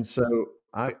 Yep. And so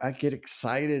I get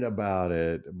excited about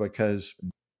it because,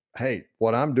 hey,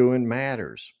 what I'm doing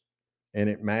matters. And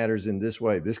it matters in this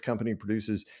way. This company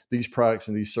produces these products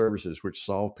and these services which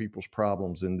solve people's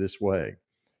problems in this way.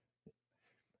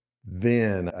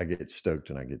 Then I get stoked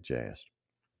and I get jazzed.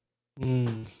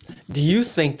 Mm. Do you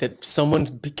think that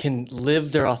someone can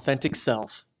live their authentic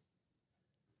self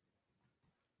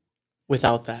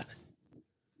without that?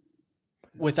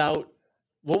 Without,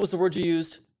 what was the word you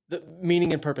used? The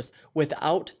meaning and purpose.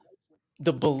 Without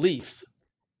the belief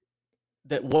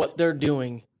that what they're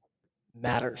doing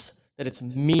matters, that it's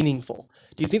meaningful.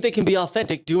 Do you think they can be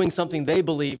authentic doing something they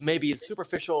believe maybe is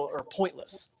superficial or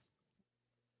pointless?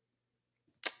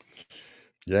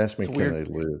 You ask me, It's a can weird.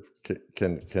 they live?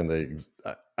 Can they?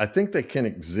 I think they can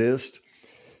exist,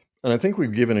 and I think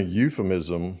we've given a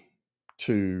euphemism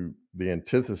to the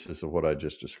antithesis of what I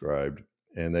just described,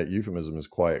 and that euphemism is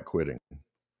quiet quitting.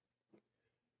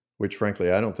 Which,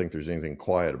 frankly, I don't think there's anything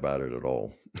quiet about it at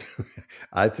all.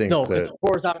 I think No, because that it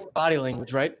pours out of your body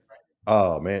language, right?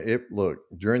 oh man, it look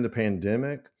during the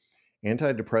pandemic,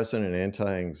 Antidepressant and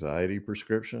anti-anxiety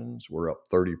prescriptions were up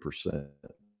 30%.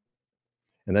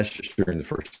 And that's just during the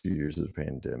first few years of the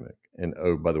pandemic. And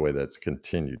oh, by the way, that's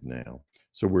continued now.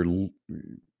 So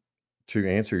to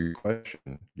answer your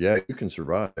question, yeah, you can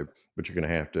survive, but you're going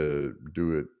to have to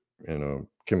do it in a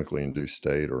chemically induced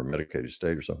state or a medicated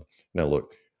state or something. Now,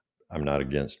 look, I'm not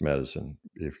against medicine.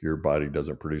 If your body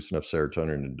doesn't produce enough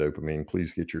serotonin and dopamine,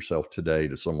 please get yourself today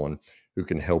to someone who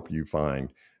can help you find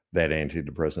that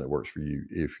antidepressant that works for you.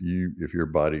 If your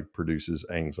body produces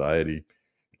anxiety,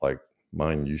 like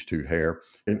mine used to, hair,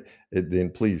 and then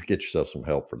please get yourself some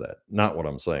help for that. Not what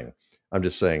I'm saying. I'm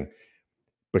just saying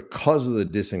because of the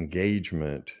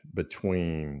disengagement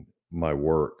between my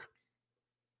work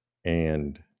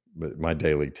and my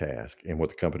daily task and what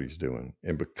the company's doing,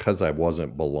 and because I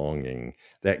wasn't belonging,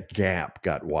 that gap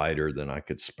got wider than I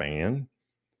could span.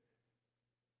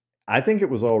 I think it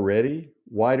was already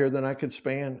wider than I could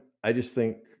span. I just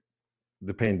think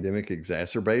the pandemic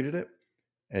exacerbated it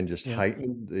and just Yeah.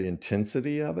 heightened the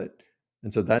intensity of it.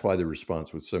 And so that's why the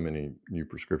response was so many new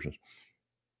prescriptions.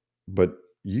 But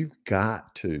you've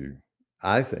got to,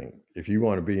 I think, if you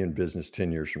want to be in business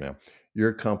 10 years from now,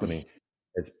 your company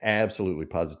has absolutely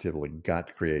positively got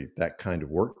to create that kind of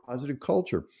work positive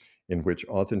culture in which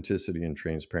authenticity and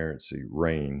transparency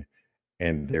reign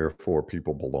and therefore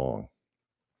people belong.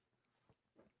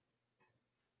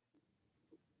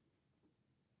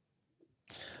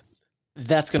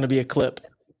 That's going to be a clip.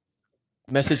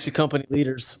 Message to company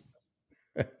leaders.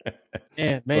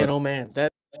 Man, Well, oh man,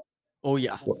 oh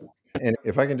yeah. and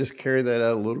if I can just carry that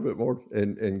out a little bit more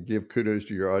and give kudos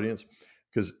to your audience,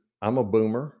 because I'm a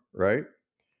boomer, right?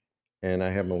 And I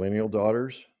have millennial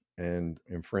daughters and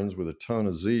am friends with a ton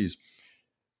of Z's.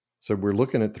 So we're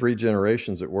looking at 3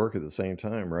 generations at work at the same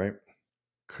time, right?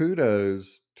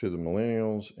 Kudos to the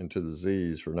millennials and to the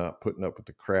Z's for not putting up with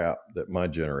the crap that my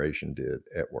generation did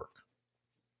at work.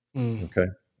 Mm, Okay.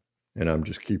 And I'm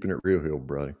just keeping it real here,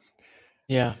 buddy.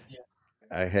 yeah.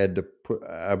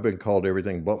 I've been called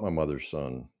everything but my mother's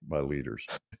son by leaders.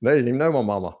 They didn't even know my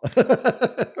mama.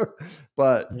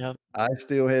 But Yeah. I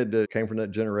still came from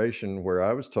that generation where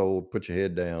I was told, put your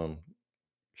head down,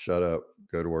 shut up,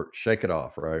 go to work, shake it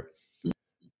off, right?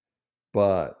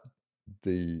 But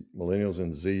the millennials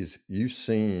and Z's, you've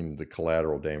seen the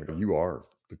collateral damage. You are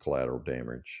the collateral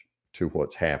damage to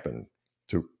what's happened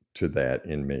to that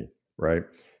in me, right?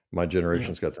 My Yeah.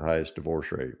 generation's got the highest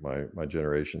divorce rate. My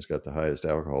generation's got the highest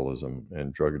alcoholism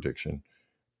and drug addiction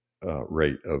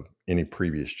rate of any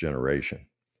previous generation.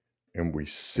 And we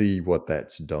see what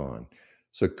that's done.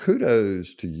 So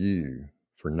kudos to you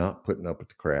for not putting up with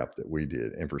the crap that we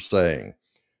did and for saying,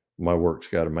 my work's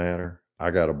got to matter.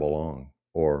 I got to belong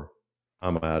or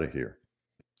I'm out of here.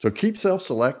 So keep self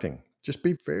selecting. Just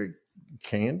be very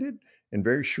candid and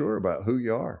very sure about who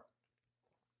you are.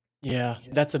 Yeah,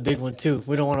 that's a big one too.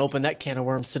 We don't want to open that can of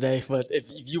worms today, but if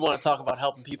you want to talk about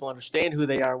helping people understand who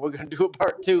they are, we're going to do a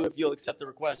part 2 if you'll accept the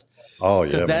request. Oh,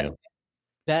 Because yeah,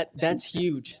 man. that's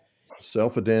huge.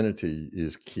 Self identity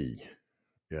is key.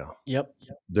 Yeah. Yep.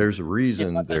 There's a Yeah.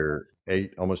 reason there are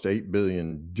almost 8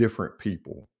 billion different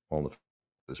people on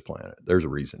this planet. There's a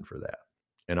reason for that.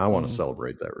 And I want to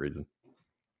celebrate that reason.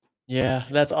 Yeah,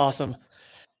 that's awesome.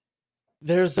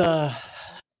 There's the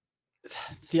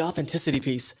authenticity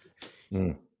piece.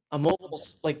 Mm. I'm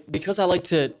almost like, because I like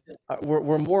to,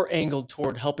 we're more angled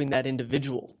toward helping that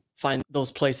individual find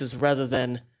those places rather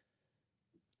than,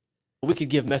 we could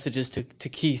give messages to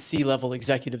key C-level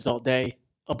executives all day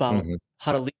about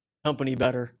how to lead the company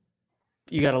better.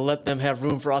 You got to let them have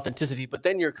room for authenticity, but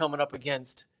then you're coming up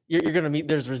against, you're going to meet,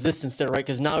 there's resistance there, right?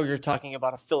 Because now you're talking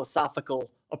about a philosophical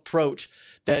approach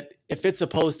that if it's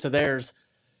opposed to theirs,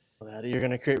 you're going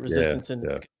to create resistance and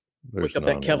wake up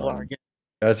that Kevlar again.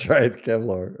 That's right,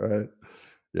 Kevlar, right?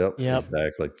 Yep, Yep.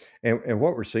 exactly. And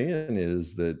what we're seeing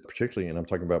is that particularly, and I'm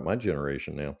talking about my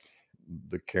generation now,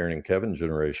 the Karen and Kevin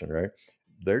generation, right?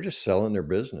 They're just selling their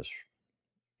business.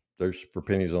 There's for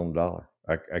pennies on the dollar.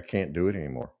 I can't do it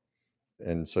anymore.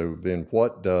 And so then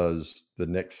what does the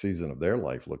next season of their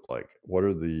life look like? What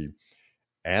are the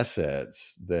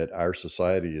assets that our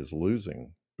society is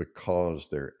losing because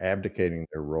they're abdicating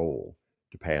their role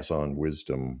to pass on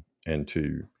wisdom and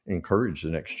to encourage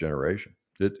the next generation?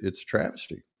 It's a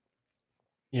travesty.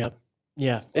 Yep.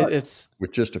 Yeah. But It's,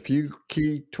 with just a few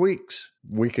key tweaks,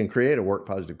 we can create a work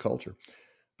positive culture.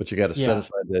 But you got to set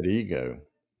aside that ego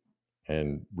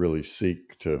and really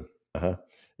seek to,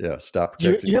 stop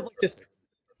protecting. you have like this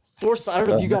force. I don't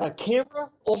know if you got a camera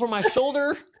over my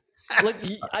shoulder. Like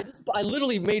I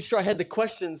literally made sure I had the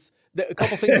questions, a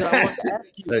couple things that I wanted to ask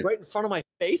you right in front of my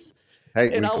face.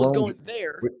 Hey, and I was going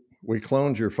there. We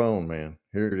cloned your phone, man.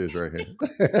 Here it is right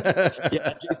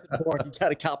Yeah, Jason Bourne, you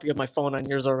got a copy of my phone on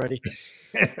yours already.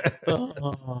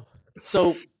 Oh.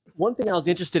 So one thing I was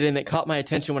interested in that caught my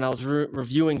attention when I was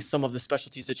reviewing some of the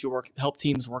specialties that you help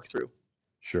teams work through,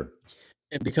 Sure.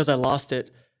 and because I lost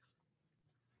it,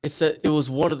 it was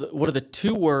what are the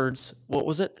two words? What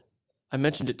was it? I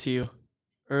mentioned it to you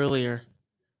earlier.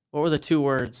 What were the two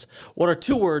words? What are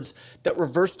two words that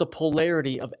reverse the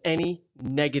polarity of any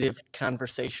negative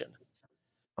conversation?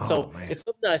 Oh, So man. it's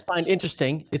something that I find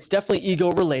interesting. It's definitely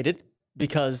ego related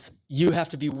because you have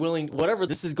to be willing, whatever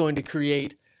this is going to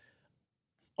create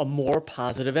a more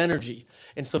positive energy.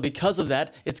 And so because of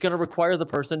that, it's going to require the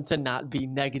person to not be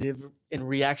negative and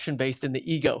reaction based in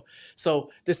the ego. So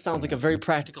this sounds like a very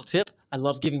practical tip. I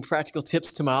love giving practical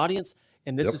tips to my audience.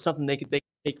 And this Yep. is something they could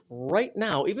take right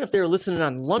now, even if they're listening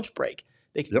on lunch break,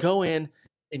 they could Yep. go in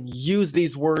and use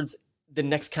these words, the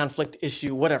next conflict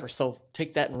issue, whatever. So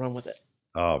take that and run with it.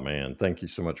 Oh, man. Thank you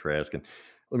so much for asking.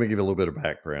 Let me give you a little bit of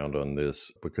background on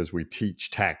this because we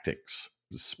teach tactics,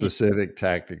 specific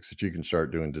tactics that you can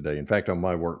start doing today. In fact, on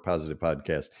my Work Positive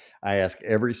podcast, I ask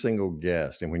every single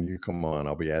guest, and when you come on,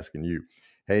 I'll be asking you,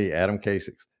 hey, Adam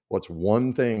Kasix, what's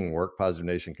one thing Work Positive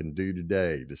Nation can do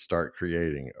today to start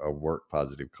creating a work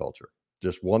positive culture?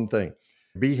 Just one thing.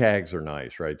 BHAGs are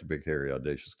nice, right? The big, hairy,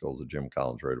 audacious goals that Jim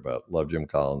Collins wrote about. Love Jim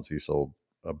Collins. He sold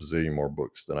a bazillion more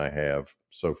books than I have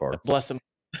so far. Bless him.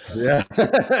 Yeah,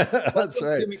 Bless that's him.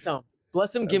 right. Give me some.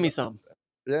 Bless him. Give me some.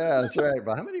 Yeah, that's right.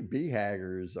 But how many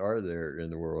BHAGers are there in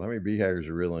the world? How many BHAGers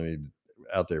are really need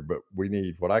out there? But we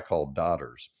need what I call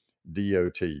dotters,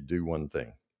 DOT, do one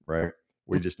thing, right?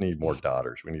 We just need more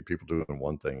dotters. We need people doing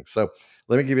one thing. So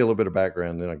let me give you a little bit of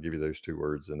background, then I'll give you those two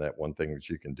words and that one thing that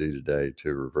you can do today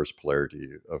to reverse polarity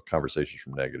of conversations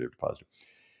from negative to positive.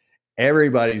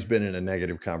 Everybody's been in a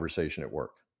negative conversation at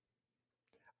work.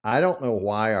 I don't know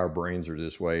why our brains are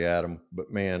this way, Adam,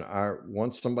 but man,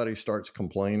 once somebody starts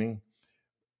complaining,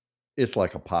 it's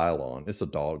like a pile on. It's a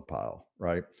dog pile,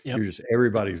 right? Yep.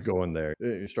 Everybody's going there.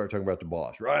 You start talking about the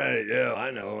boss, right? Yeah,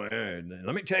 I know. And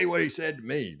let me tell you what he said to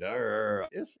me.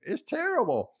 It's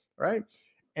terrible, right?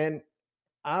 And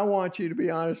I want you to be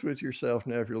honest with yourself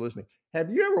now if you're listening. Have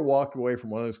you ever walked away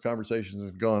from one of those conversations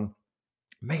and gone,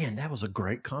 man, that was a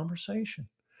great conversation.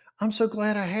 I'm so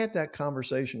glad I had that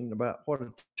conversation about what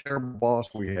a terrible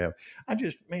boss we have.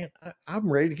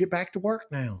 I'm ready to get back to work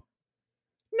now.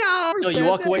 No, No, you said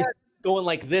walk away that. going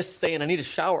like this, saying, I need a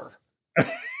shower.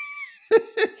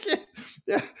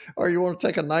 Yeah. Or you want to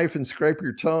take a knife and scrape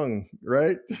your tongue,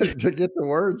 right? To get the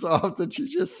words off that you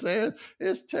just said.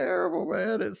 It's terrible,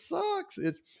 man. It sucks.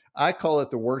 I call it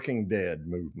the working dead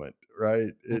movement,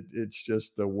 right? It's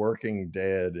just the working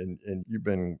dead, and you've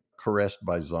been caressed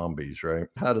by zombies, right?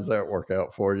 How does that work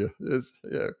out for you? It's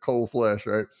cold flesh,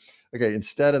 right? Okay,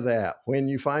 instead of that, when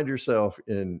you find yourself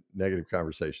in negative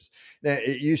conversations, now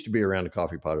it used to be around the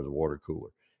coffee pot or the water cooler.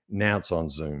 Now it's on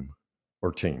Zoom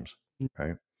or Teams,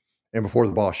 right? And before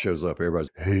the boss shows up, everybody's,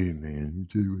 hey, man, you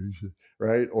tell you what he said,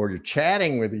 right? Or you're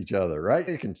chatting with each other, right?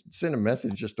 You can send a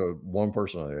message just to one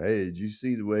person. Like, hey, did you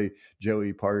see the way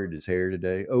Joey parted his hair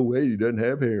today? Oh, wait, he doesn't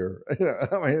have hair.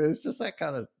 I mean, it's just that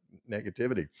kind of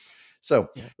negativity. So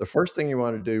the first thing you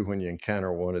want to do when you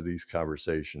encounter one of these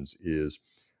conversations is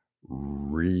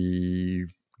redirect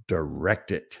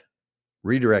it.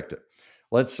 Redirect it.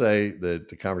 Let's say that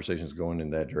the conversation is going in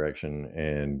that direction,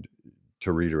 and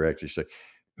to redirect, you say,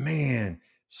 man,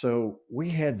 so we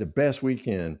had the best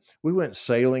weekend. We went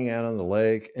sailing out on the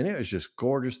lake and it was just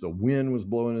gorgeous. The wind was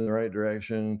blowing in the right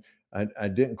direction. I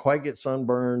didn't quite get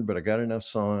sunburned, but I got enough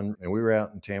sun, and we were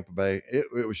out in Tampa Bay.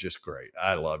 It was just great.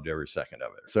 I loved every second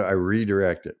of it. So I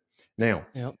redirect it. Now,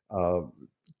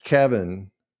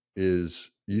 Kevin is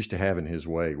used to having his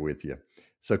way with you.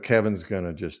 So Kevin's going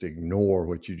to just ignore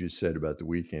what you just said about the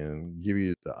weekend, give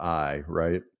you the eye,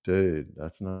 right? Dude,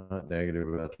 that's not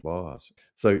negative about the boss.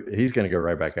 So he's going to go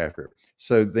right back after it.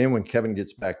 So then when Kevin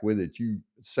gets back with it,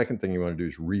 second thing you want to do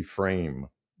is reframe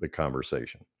the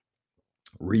conversation.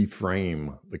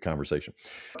 Reframe the conversation.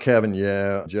 Kevin,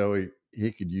 yeah, Joey,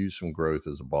 he could use some growth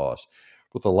as a boss.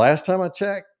 But the last time I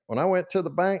checked, when I went to the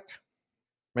bank,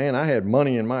 man, I had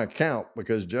money in my account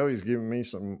because Joey's giving me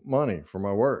some money for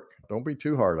my work. Don't be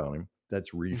too hard on him.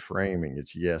 That's reframing.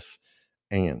 It's yes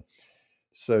and.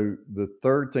 So the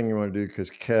third thing you want to do, because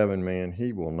Kevin, man,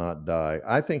 he will not die.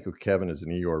 I think of Kevin as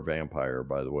an Eeyore vampire,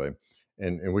 by the way.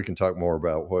 And we can talk more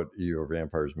about what Eeyore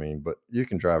vampires mean, but you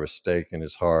can drive a stake in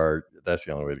his heart. That's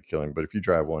the only way to kill him. But if you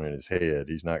drive one in his head,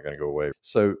 he's not going to go away.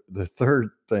 So the third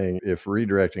thing, if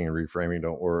redirecting and reframing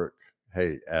don't work,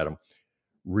 hey, Adam,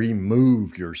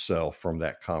 remove yourself from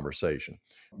that conversation.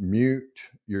 Mute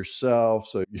yourself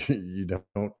so you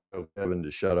don't tell Kevin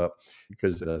to shut up,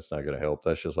 because that's not going to help.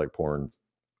 That's just like pouring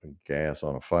gas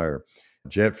on a fire,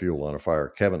 jet fuel on a fire.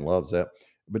 Kevin loves that.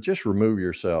 But just remove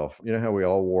yourself. You know how we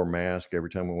all wore masks every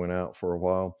time we went out for a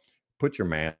while? Put your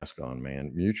mask on,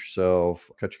 man. Mute yourself,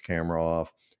 cut your camera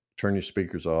off, turn your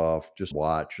speakers off. Just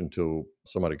watch until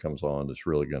somebody comes on that's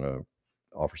really going to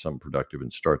offer something productive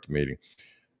and start the meeting.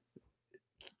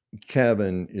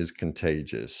 Kevin is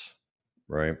contagious,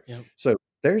 right? Yep. So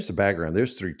there's the background.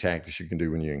 There's 3 tactics you can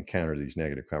do when you encounter these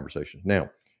negative conversations. Now,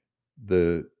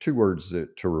 the 2 words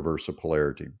that to reverse the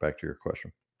polarity, back to your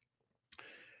question.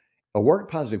 A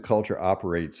work positive culture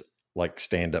operates like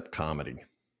stand-up comedy.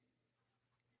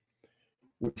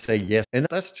 We say yes, and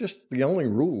that's just the only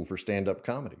rule for stand-up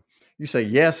comedy. You say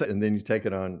yes, and then you take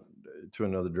it on to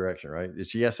another direction, right?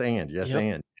 It's yes and, yes Yep.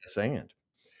 and, yes and.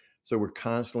 So we're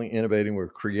constantly innovating, we're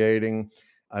creating.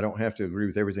 I don't have to agree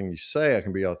with everything you say. I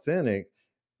can be authentic.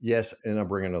 Yes, and I'll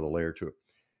bring another layer to it.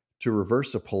 To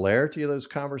reverse the polarity of those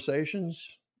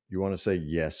conversations, you want to say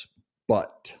yes,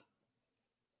 but.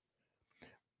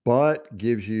 But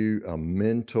gives you a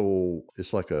mental,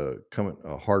 it's like a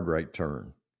hard right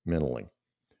turn mentally.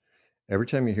 Every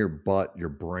time you hear but, your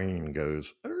brain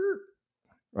goes,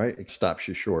 right? It stops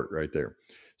you short right there.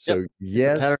 So Yep. It's a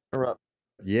yes, pattern interrupt.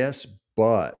 yes,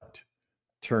 but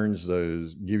gives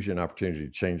you an opportunity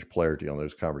to change polarity on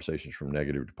those conversations from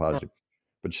negative to positive.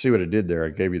 But you see what I did there? I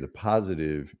gave you the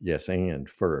positive yes and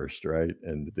first, right?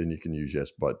 And then you can use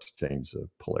yes but to change the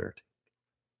polarity.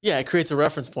 Yeah, it creates a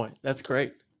reference point. That's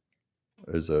great.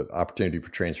 There's an opportunity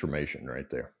for transformation right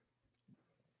there.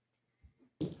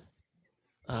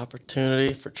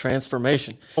 Opportunity for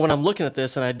transformation. When I'm looking at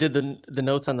this, and I did the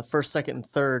notes on the first, second, and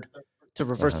third to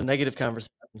reverse the negative conversation,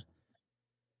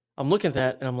 I'm looking at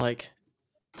that and I'm like,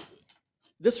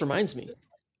 this reminds me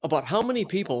about how many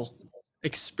people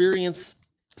experience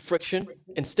friction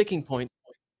and sticking points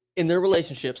in their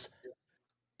relationships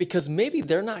because maybe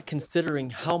they're not considering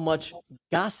how much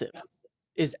gossip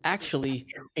is actually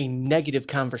a negative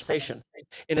conversation.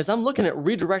 And as I'm looking at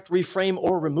redirect, reframe,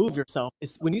 or remove yourself,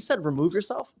 is when you said remove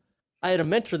yourself, I had a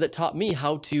mentor that taught me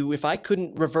how to, if I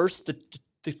couldn't reverse the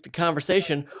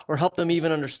conversation or help them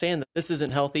even understand that this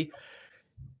isn't healthy,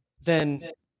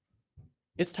 then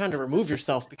it's time to remove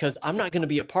yourself, because I'm not going to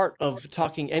be a part of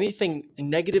talking anything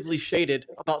negatively shaded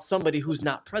about somebody who's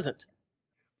not present.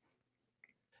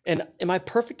 And am I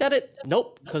perfect at it?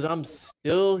 Nope, because I'm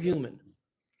still human.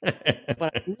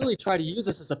 But I really try to use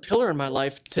this as a pillar in my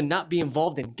life to not be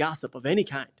involved in gossip of any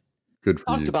kind. Good for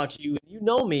Talked you. about you, and you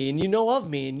know me, and you know of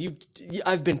me, and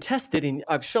I've been tested and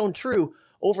I've shown true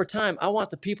over time. I want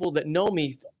the people that know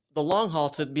me the long haul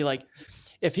to be like,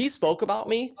 if he spoke about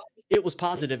me, it was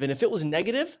positive, and if it was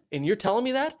negative and you're telling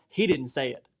me that, he didn't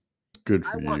say it. Good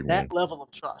I for you, want man. that level of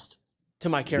trust to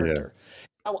my character.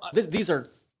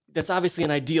 That's obviously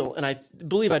an ideal, and I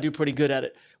believe I do pretty good at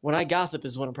it. When I gossip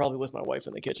is when I'm probably with my wife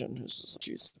in the kitchen.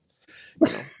 She's,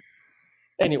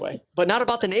 anyway, but not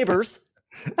about the neighbors.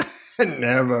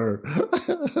 Never.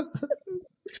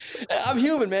 I'm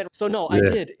human, man. So no, I Yeah,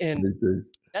 did, and me too.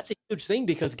 that's a huge thing,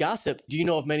 because gossip. Do you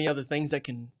know of many other things that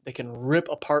can rip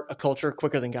apart a culture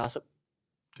quicker than gossip?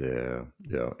 Yeah,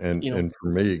 yeah. You know, And for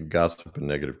me, gossip and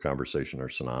negative conversation are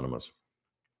synonymous.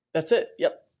 that's it.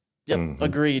 Yep, Mhm.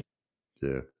 agreed.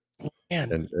 Yeah.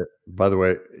 Man, And by the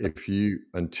way,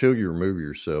 until you remove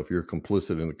yourself, you're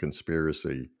complicit in the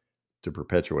conspiracy to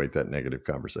perpetuate that negative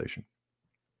conversation.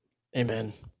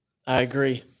 amen. I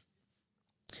agree.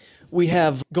 We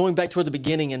have, going back toward the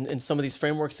beginning and some of these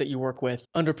frameworks that you work with,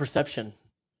 under perception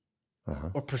Uh-huh.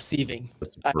 or perceiving.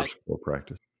 That's the first core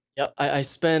practice. I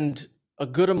spend a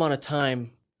good amount of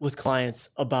time with clients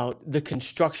about the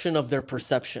construction of their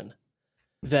perception,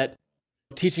 that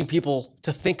teaching people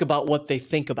to think about what they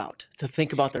think about, to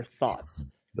think about their thoughts.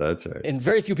 That's right. And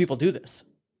very few people do this.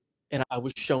 And I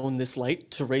was shown this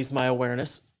light to raise my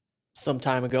awareness some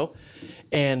time ago.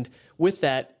 And with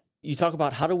that, you talk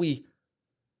about, how do we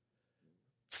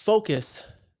focus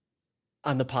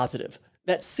on the positive?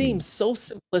 That seems so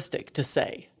simplistic to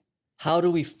say. How do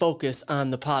we focus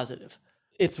on the positive?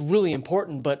 It's really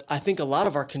important, but I think a lot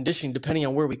of our conditioning, depending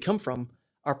on where we come from,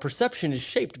 our perception is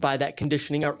shaped by that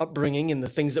conditioning, our upbringing, and the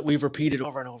things that we've repeated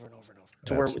over and over and over and over,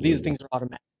 to where these Absolutely. things are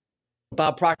automatic.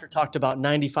 Bob Proctor talked about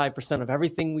 95% of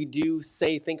everything we do,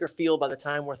 say, think, or feel by the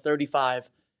time we're 35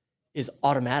 is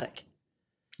automatic.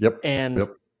 Yep. And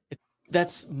Yep.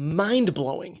 that's mind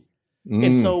blowing.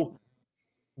 And so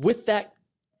with that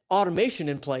automation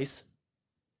in place,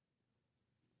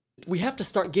 We have to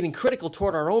start getting critical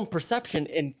toward our own perception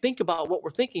and think about what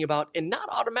we're thinking about and not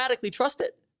automatically trust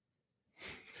it.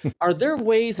 Are there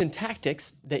ways and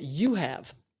tactics that you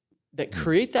have that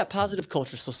create that positive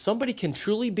culture so somebody can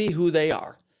truly be who they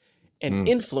are and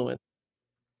influence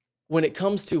when it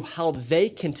comes to how they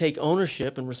can take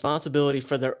ownership and responsibility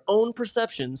for their own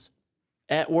perceptions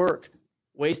at work?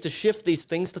 Ways to shift these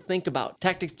things to think about,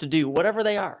 tactics to do, whatever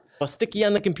they are. A sticky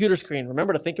on the computer screen.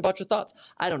 Remember to think about your thoughts.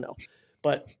 I don't know.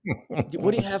 But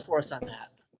what do you have for us on that?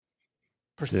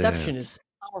 Yeah. Perception is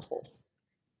powerful.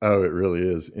 Oh, it really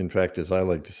is. In fact, as I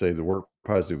like to say, the work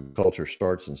positive culture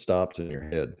starts and stops in your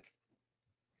head.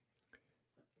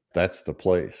 That's the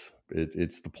place.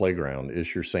 It's the playground.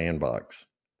 It's your sandbox.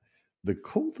 The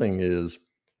cool thing is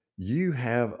you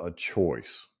have a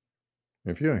choice.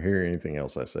 If you don't hear anything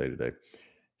else I say today,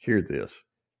 hear this.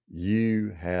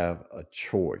 You have a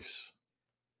choice.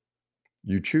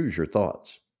 You choose your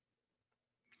thoughts.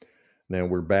 Now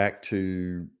we're back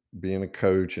to being a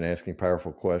coach and asking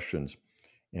powerful questions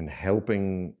and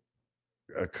helping.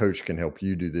 A coach can help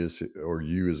you do this, or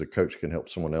you as a coach can help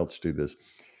someone else do this,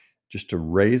 just to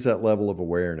raise that level of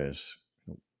awareness.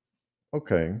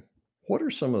 Okay, what are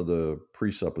some of the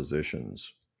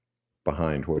presuppositions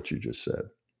behind what you just said?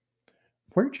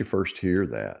 Where did you first hear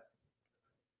that?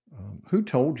 Who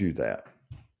told you that?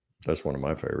 That's one of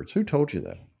my favorites. Who told you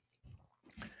that?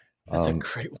 That's a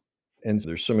great one. And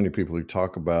there's so many people who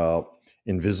talk about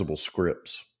invisible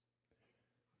scripts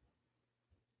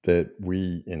that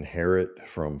we inherit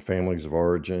from families of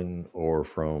origin or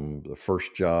from the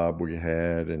first job we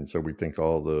had. And so we think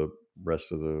all the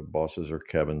rest of the bosses are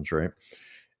Kevin's, right?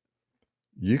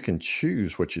 You can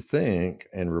choose what you think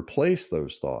and replace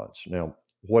those thoughts. Now,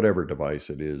 whatever device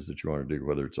it is that you want to do,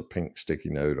 whether it's a pink sticky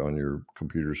note on your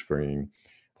computer screen,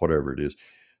 whatever it is,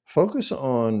 focus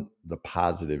on the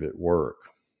positive at work.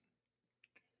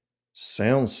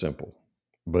 Sounds simple,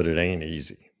 but it ain't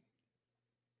easy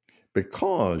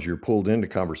because you're pulled into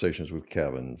conversations with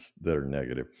Kevin's that are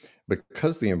negative,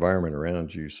 because the environment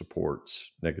around you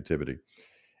supports negativity.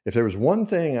 If there was one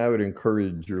thing I would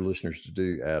encourage your listeners to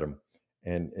do, Adam,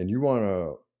 and you want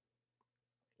to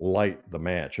light the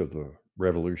match of the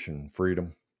revolution,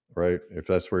 freedom, right? If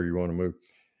that's where you want to move,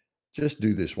 just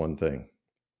do this one thing.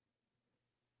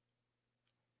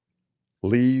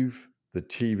 Leave the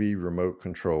TV remote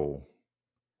control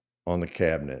on the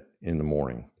cabinet in the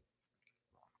morning.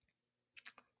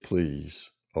 Please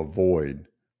avoid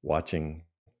watching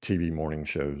TV morning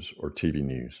shows or TV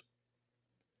news.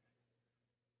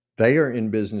 They are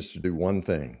in business to do one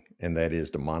thing, and that is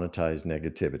to monetize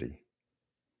negativity.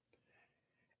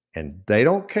 And they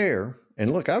don't care.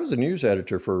 And look, I was a news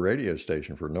editor for a radio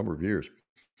station for a number of years.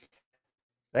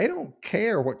 They don't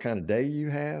care what kind of day you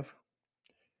have.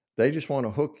 They just want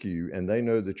to hook you, and they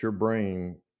know that your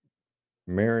brain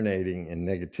marinating in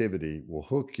negativity will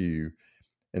hook you.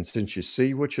 And since you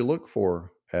see what you look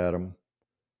for, Adam,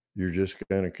 you're just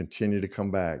going to continue to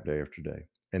come back day after day.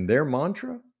 And their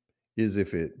mantra is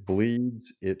if it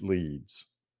bleeds, it leads.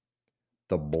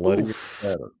 The bloodier, the Oof.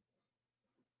 better.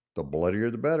 The bloodier,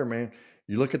 the better, man.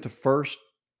 You look at the first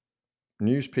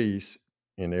news piece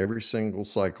in every single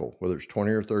cycle, whether it's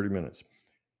 20 or 30 minutes,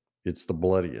 it's the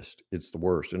bloodiest. It's the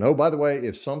worst. And oh, by the way,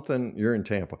 if something, you're in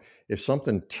Tampa, if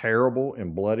something terrible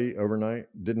and bloody overnight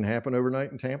didn't happen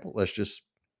overnight in Tampa, let's just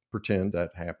pretend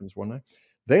that happens one night.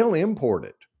 They'll import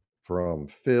it from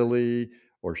Philly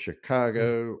or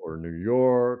Chicago or New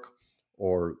York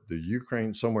or the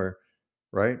Ukraine somewhere,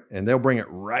 right? And they'll bring it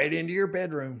right into your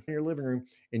bedroom, your living room,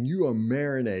 and you are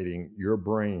marinating your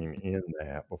brain in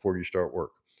that before you start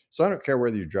work. So I don't care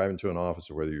whether you're driving to an office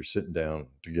or whether you're sitting down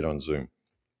to get on Zoom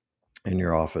in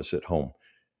your office at home.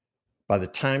 By the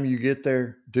time you get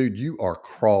there, dude, you are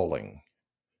crawling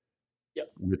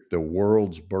Yep. with the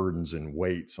world's burdens and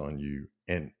weights on you.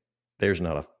 And there's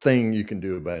not a thing you can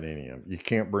do about any of them. You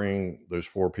can't bring those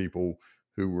 4 people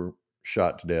who were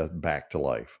shot to death back to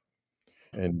life.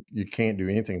 And you can't do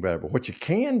anything about it. But what you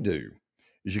can do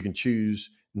is you can choose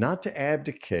not to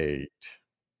abdicate,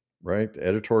 right? The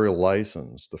editorial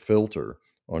license, the filter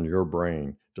on your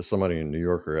brain to somebody in New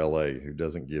York or LA who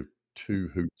doesn't give 2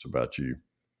 hoots about you.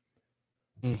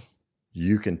 Mm.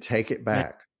 You can take it Man.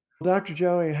 back. Dr.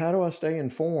 Joey, how do I stay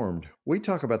informed? We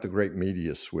talk about the great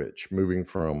media switch, moving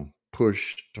from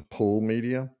push to pull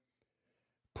media.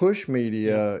 Push Yeah.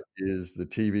 media is the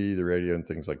TV, the radio, and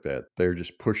things like that. They're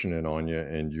just pushing it on you,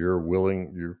 and you're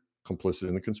complicit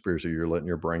in the conspiracy. You're letting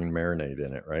your brain marinate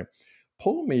in it, right?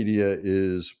 Pull media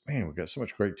is, man, we've got so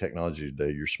much great technology today.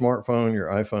 Your smartphone, your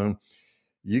iPhone,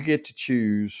 you get to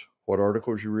choose what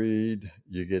articles you read.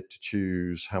 You get to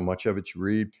choose how much of it you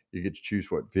read. You get to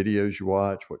choose what videos you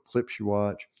watch, what clips you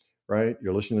watch, right?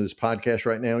 You're listening to this podcast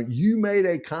right now. You made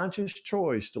a conscious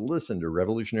choice to listen to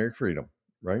Revolutionary Freedom,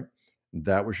 right?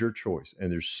 That was your choice.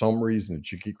 And there's some reason that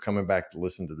you keep coming back to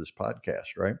listen to this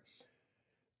podcast, right?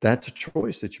 That's a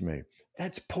choice that you made.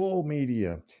 That's pull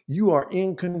media. You are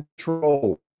in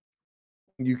control.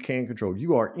 You can control.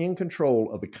 You are in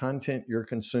control of the content you're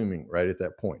consuming right at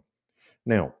that point.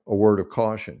 Now, a word of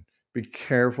caution. Be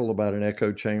careful about an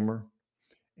echo chamber.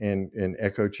 And in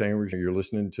echo chambers, you're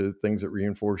listening to things that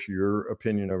reinforce your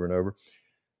opinion over and over.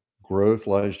 Growth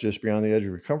lies just beyond the edge of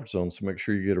your comfort zone. So make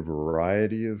sure you get a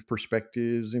variety of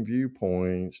perspectives and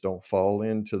viewpoints. Don't fall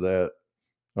into that,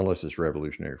 unless it's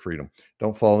revolutionary freedom.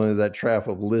 Don't fall into that trap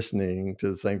of listening to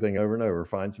the same thing over and over.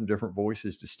 Find some different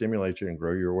voices to stimulate you and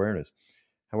grow your awareness.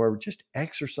 However, just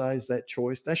exercise that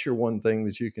choice. That's your one thing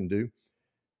that you can do.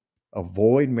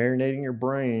 Avoid marinating your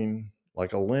brain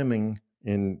like a lemming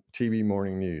in TV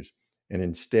morning news, and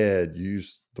instead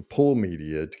use the pull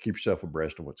media to keep yourself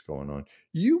abreast of what's going on.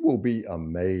 You will be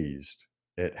amazed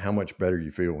at how much better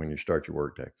you feel when you start your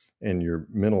workday, and your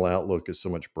mental outlook is so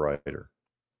much brighter.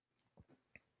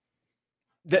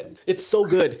 That it's so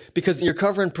good because you're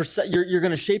covering you're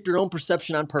going to shape your own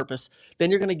perception on purpose. Then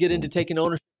you're going to get into taking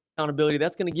ownership, accountability.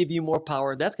 That's going to give you more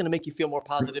power. That's going to make you feel more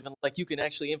positive and like you can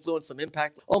actually influence some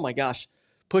impact. Oh my gosh,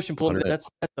 push and pull. 100%. That's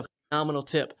a phenomenal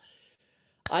tip.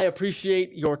 I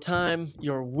appreciate your time,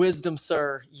 your wisdom,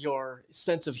 sir, your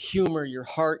sense of humor, your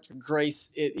heart, your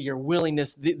grace, your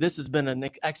willingness. This has been an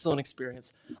excellent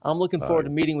experience. I'm looking forward to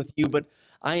meeting with you, but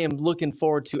I am looking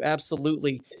forward to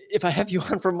absolutely, if I have you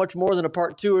on for much more than a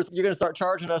part two, or you're going to start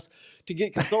charging us to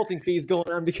get consulting fees going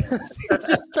on because you're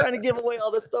just trying to give away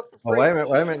all this stuff for Oh, free. wait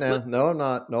a minute now. No, I'm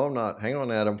not. No, I'm not. Hang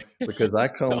on, Adam, because I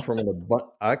come from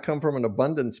an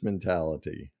abundance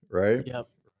mentality, right? Yep.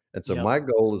 And so Yep. my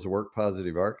goal as a work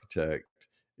positive architect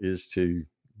is to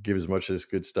give as much of this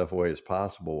good stuff away as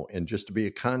possible, and just to be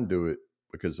a conduit,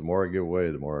 because the more I give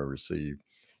away, the more I receive.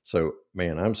 So,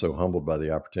 man, I'm so humbled by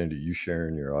the opportunity you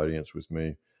sharing your audience with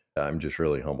me. I'm just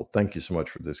really humbled. Thank you so much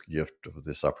for this gift of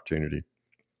this opportunity.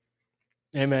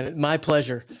 Amen. My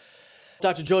pleasure.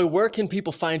 Dr. Joey, where can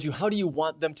people find you? How do you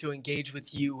want them to engage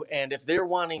with you? And if they're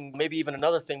wanting maybe even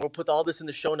another thing, we'll put all this in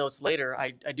the show notes later.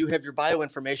 I do have your bio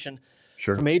information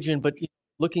from Sure. Adrian, but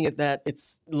looking at that,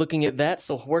 it's looking at that.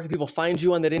 So where can people find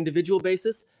you on that individual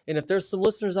basis? And if there's some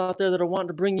listeners out there that are wanting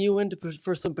to bring you in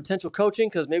for some potential coaching,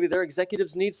 because maybe their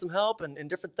executives need some help and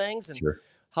different things, and Sure.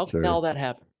 how can all that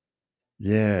happen?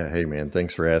 Yeah. Hey, man,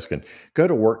 thanks for asking. Go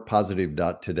to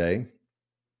workpositive.today,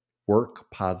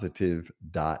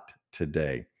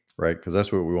 workpositive.today, right? Because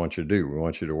that's what we want you to do. We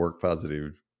want you to work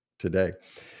positive today.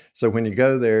 So when you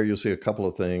go there, you'll see a couple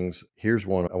of things. Here's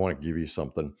one. I want to give you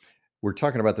something. We're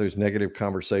talking about those negative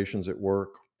conversations at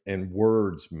work, and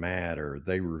words matter.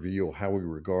 They reveal how we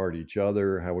regard each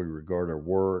other, how we regard our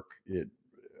work.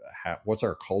 What's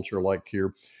our culture like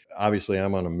here? Obviously,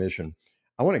 I'm on a mission.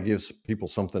 I want to give people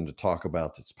something to talk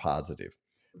about that's positive.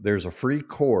 There's a free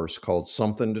course called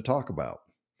Something to Talk About.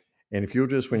 And if you'll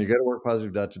just, when you go to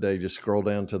workpositive.today, just scroll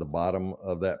down to the bottom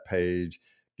of that page,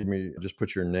 just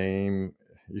put your name.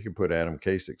 You can put Adam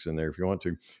Kasix in there if you want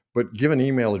to, but give an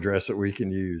email address that we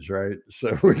can use, right?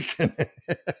 So we can,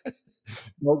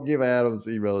 don't give Adam's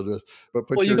email address, but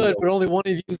put Well, you your, could, but only one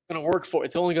of you is going to work for.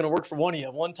 It's only going to work for one of you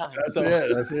at one time. that's So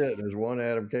it. That's it. There's one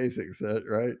Adam Kasich,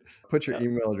 right? Put your yeah.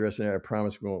 email address in there. I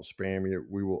promise we won't spam you.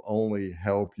 We will only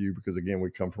help you because, again,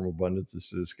 we come from abundance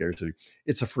to scarcity.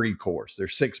 It's a free course.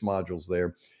 There's 6 modules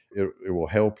there. It will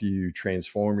help you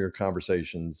transform your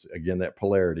conversations. Again, that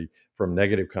polarity from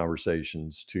negative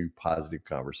conversations to positive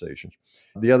conversations.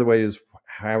 The other way is,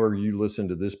 however you listen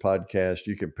to this podcast,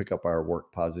 you can pick up our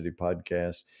Work Positive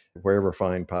podcast wherever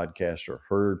fine podcasts are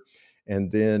heard.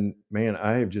 And then, man,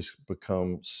 I have just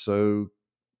become so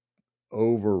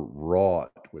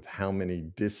overwrought with how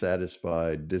many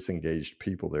dissatisfied, disengaged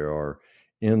people there are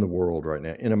in the world right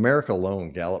now. In America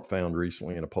alone, Gallup found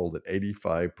recently in a poll that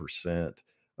 85%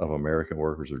 of American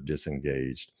workers are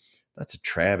disengaged. That's a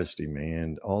travesty,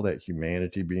 man. All that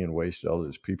humanity being wasted, all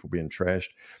those people being trashed.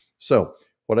 So,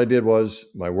 what I did was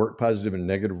my Work Positive and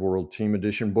Negative World Team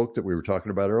Edition book that we were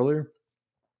talking about earlier.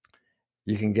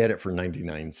 You can get it for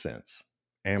 99 cents.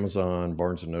 Amazon,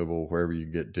 Barnes & Noble, wherever you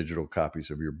get digital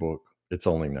copies of your book, it's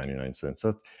only 99 cents.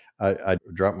 I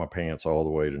dropped my pants all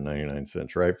the way to 99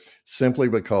 cents, right? Simply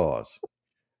because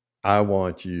I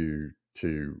want you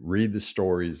to read the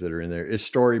stories that are in there. It's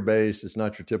story-based. It's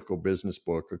not your typical business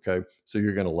book, okay? So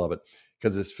you're going to love it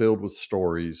because it's filled with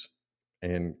stories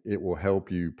and it will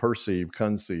help you perceive,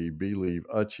 conceive, believe,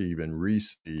 achieve, and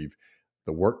receive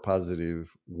the work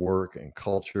positive work and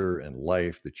culture and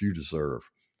life that you deserve.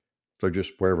 So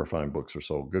just wherever fine books are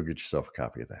sold, go get yourself a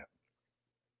copy of that.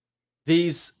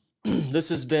 This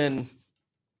has been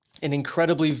an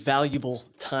incredibly valuable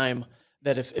time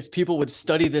that if people would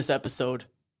study this episode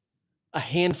a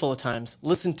handful of times,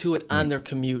 listen to it on their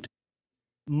commute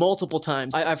multiple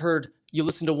times. I've heard you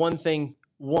listen to one thing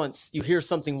once, you hear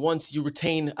something once, you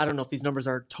retain, I don't know if these numbers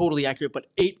are totally accurate, but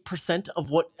 8% of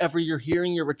whatever you're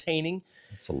hearing, you're retaining.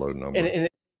 That's a low number. And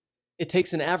it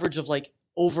takes an average of like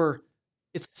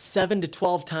it's 7 to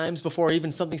 12 times before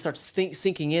even something starts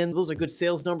sinking in. Those are good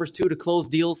sales numbers too, to close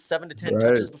deals, 7 to 10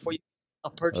 touches before you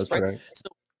purchase. That's right? right. So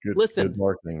Good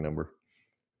marketing number.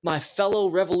 My fellow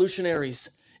revolutionaries,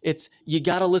 you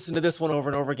got to listen to this one over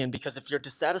and over again, because if you're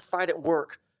dissatisfied at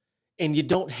work and you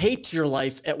don't hate your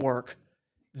life at work,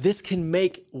 this can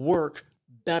make work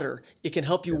better. It can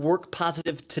help you work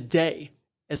positive today.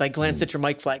 As I glanced at your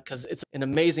mic flag, because it's an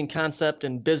amazing concept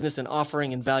and business and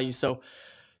offering and value. So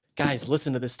guys,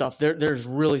 listen to this stuff. There's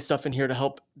really stuff in here to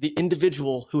help the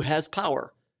individual who has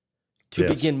power to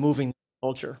begin moving the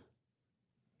culture.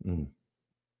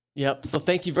 Yep. So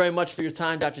thank you very much for your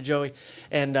time, Dr. Joey.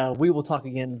 And we will talk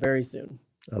again very soon.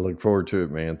 I look forward to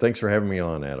it, man. Thanks for having me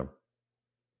on, Adam.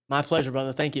 My pleasure,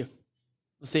 brother. Thank you.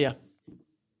 We'll see ya.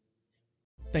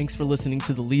 Thanks for listening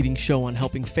to the leading show on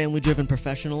helping family-driven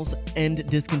professionals end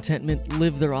discontentment,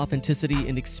 live their authenticity,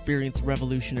 and experience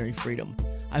revolutionary freedom.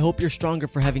 I hope you're stronger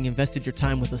for having invested your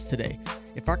time with us today.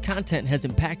 If our content has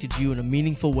impacted you in a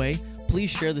meaningful way, please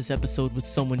share this episode with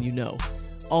someone you know.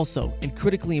 Also, and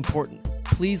critically important,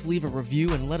 please leave a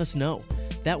review and let us know.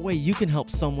 That way you can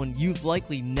help someone you've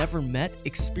likely never met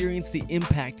experience the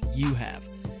impact you have.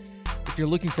 If you're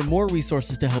looking for more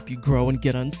resources to help you grow and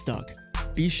get unstuck,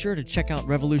 be sure to check out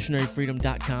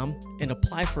revolutionaryfreedom.com and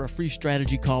apply for a free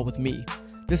strategy call with me.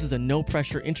 This is a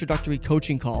no-pressure introductory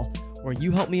coaching call where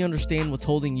you help me understand what's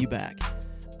holding you back.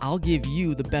 I'll give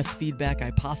you the best feedback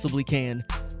I possibly can.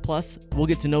 Plus, we'll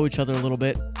get to know each other a little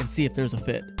bit and see if there's a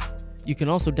fit. You can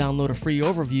also download a free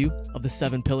overview of the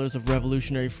 7 pillars of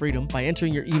revolutionary freedom by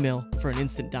entering your email for an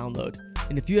instant download.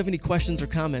 And if you have any questions or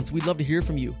comments, we'd love to hear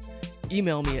from you.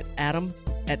 Email me at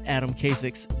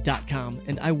adam@adamkasix.com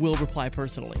and I will reply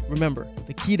personally. Remember,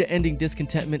 the key to ending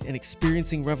discontentment and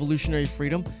experiencing revolutionary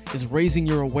freedom is raising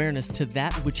your awareness to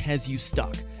that which has you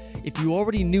stuck. If you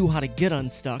already knew how to get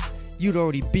unstuck, you'd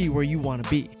already be where you want to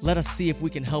be. Let us see if we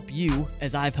can help you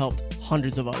as I've helped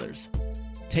hundreds of others.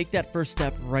 Take that first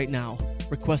step right now.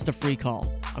 Request a free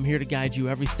call. I'm here to guide you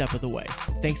every step of the way.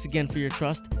 Thanks again for your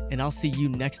trust, and I'll see you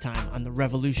next time on the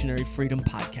Revolutionary Freedom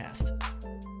Podcast.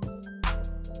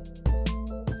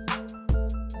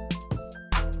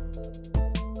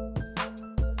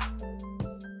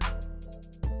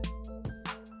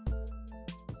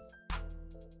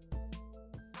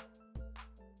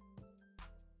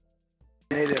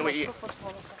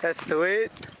 That's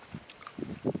sweet.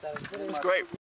 It's great.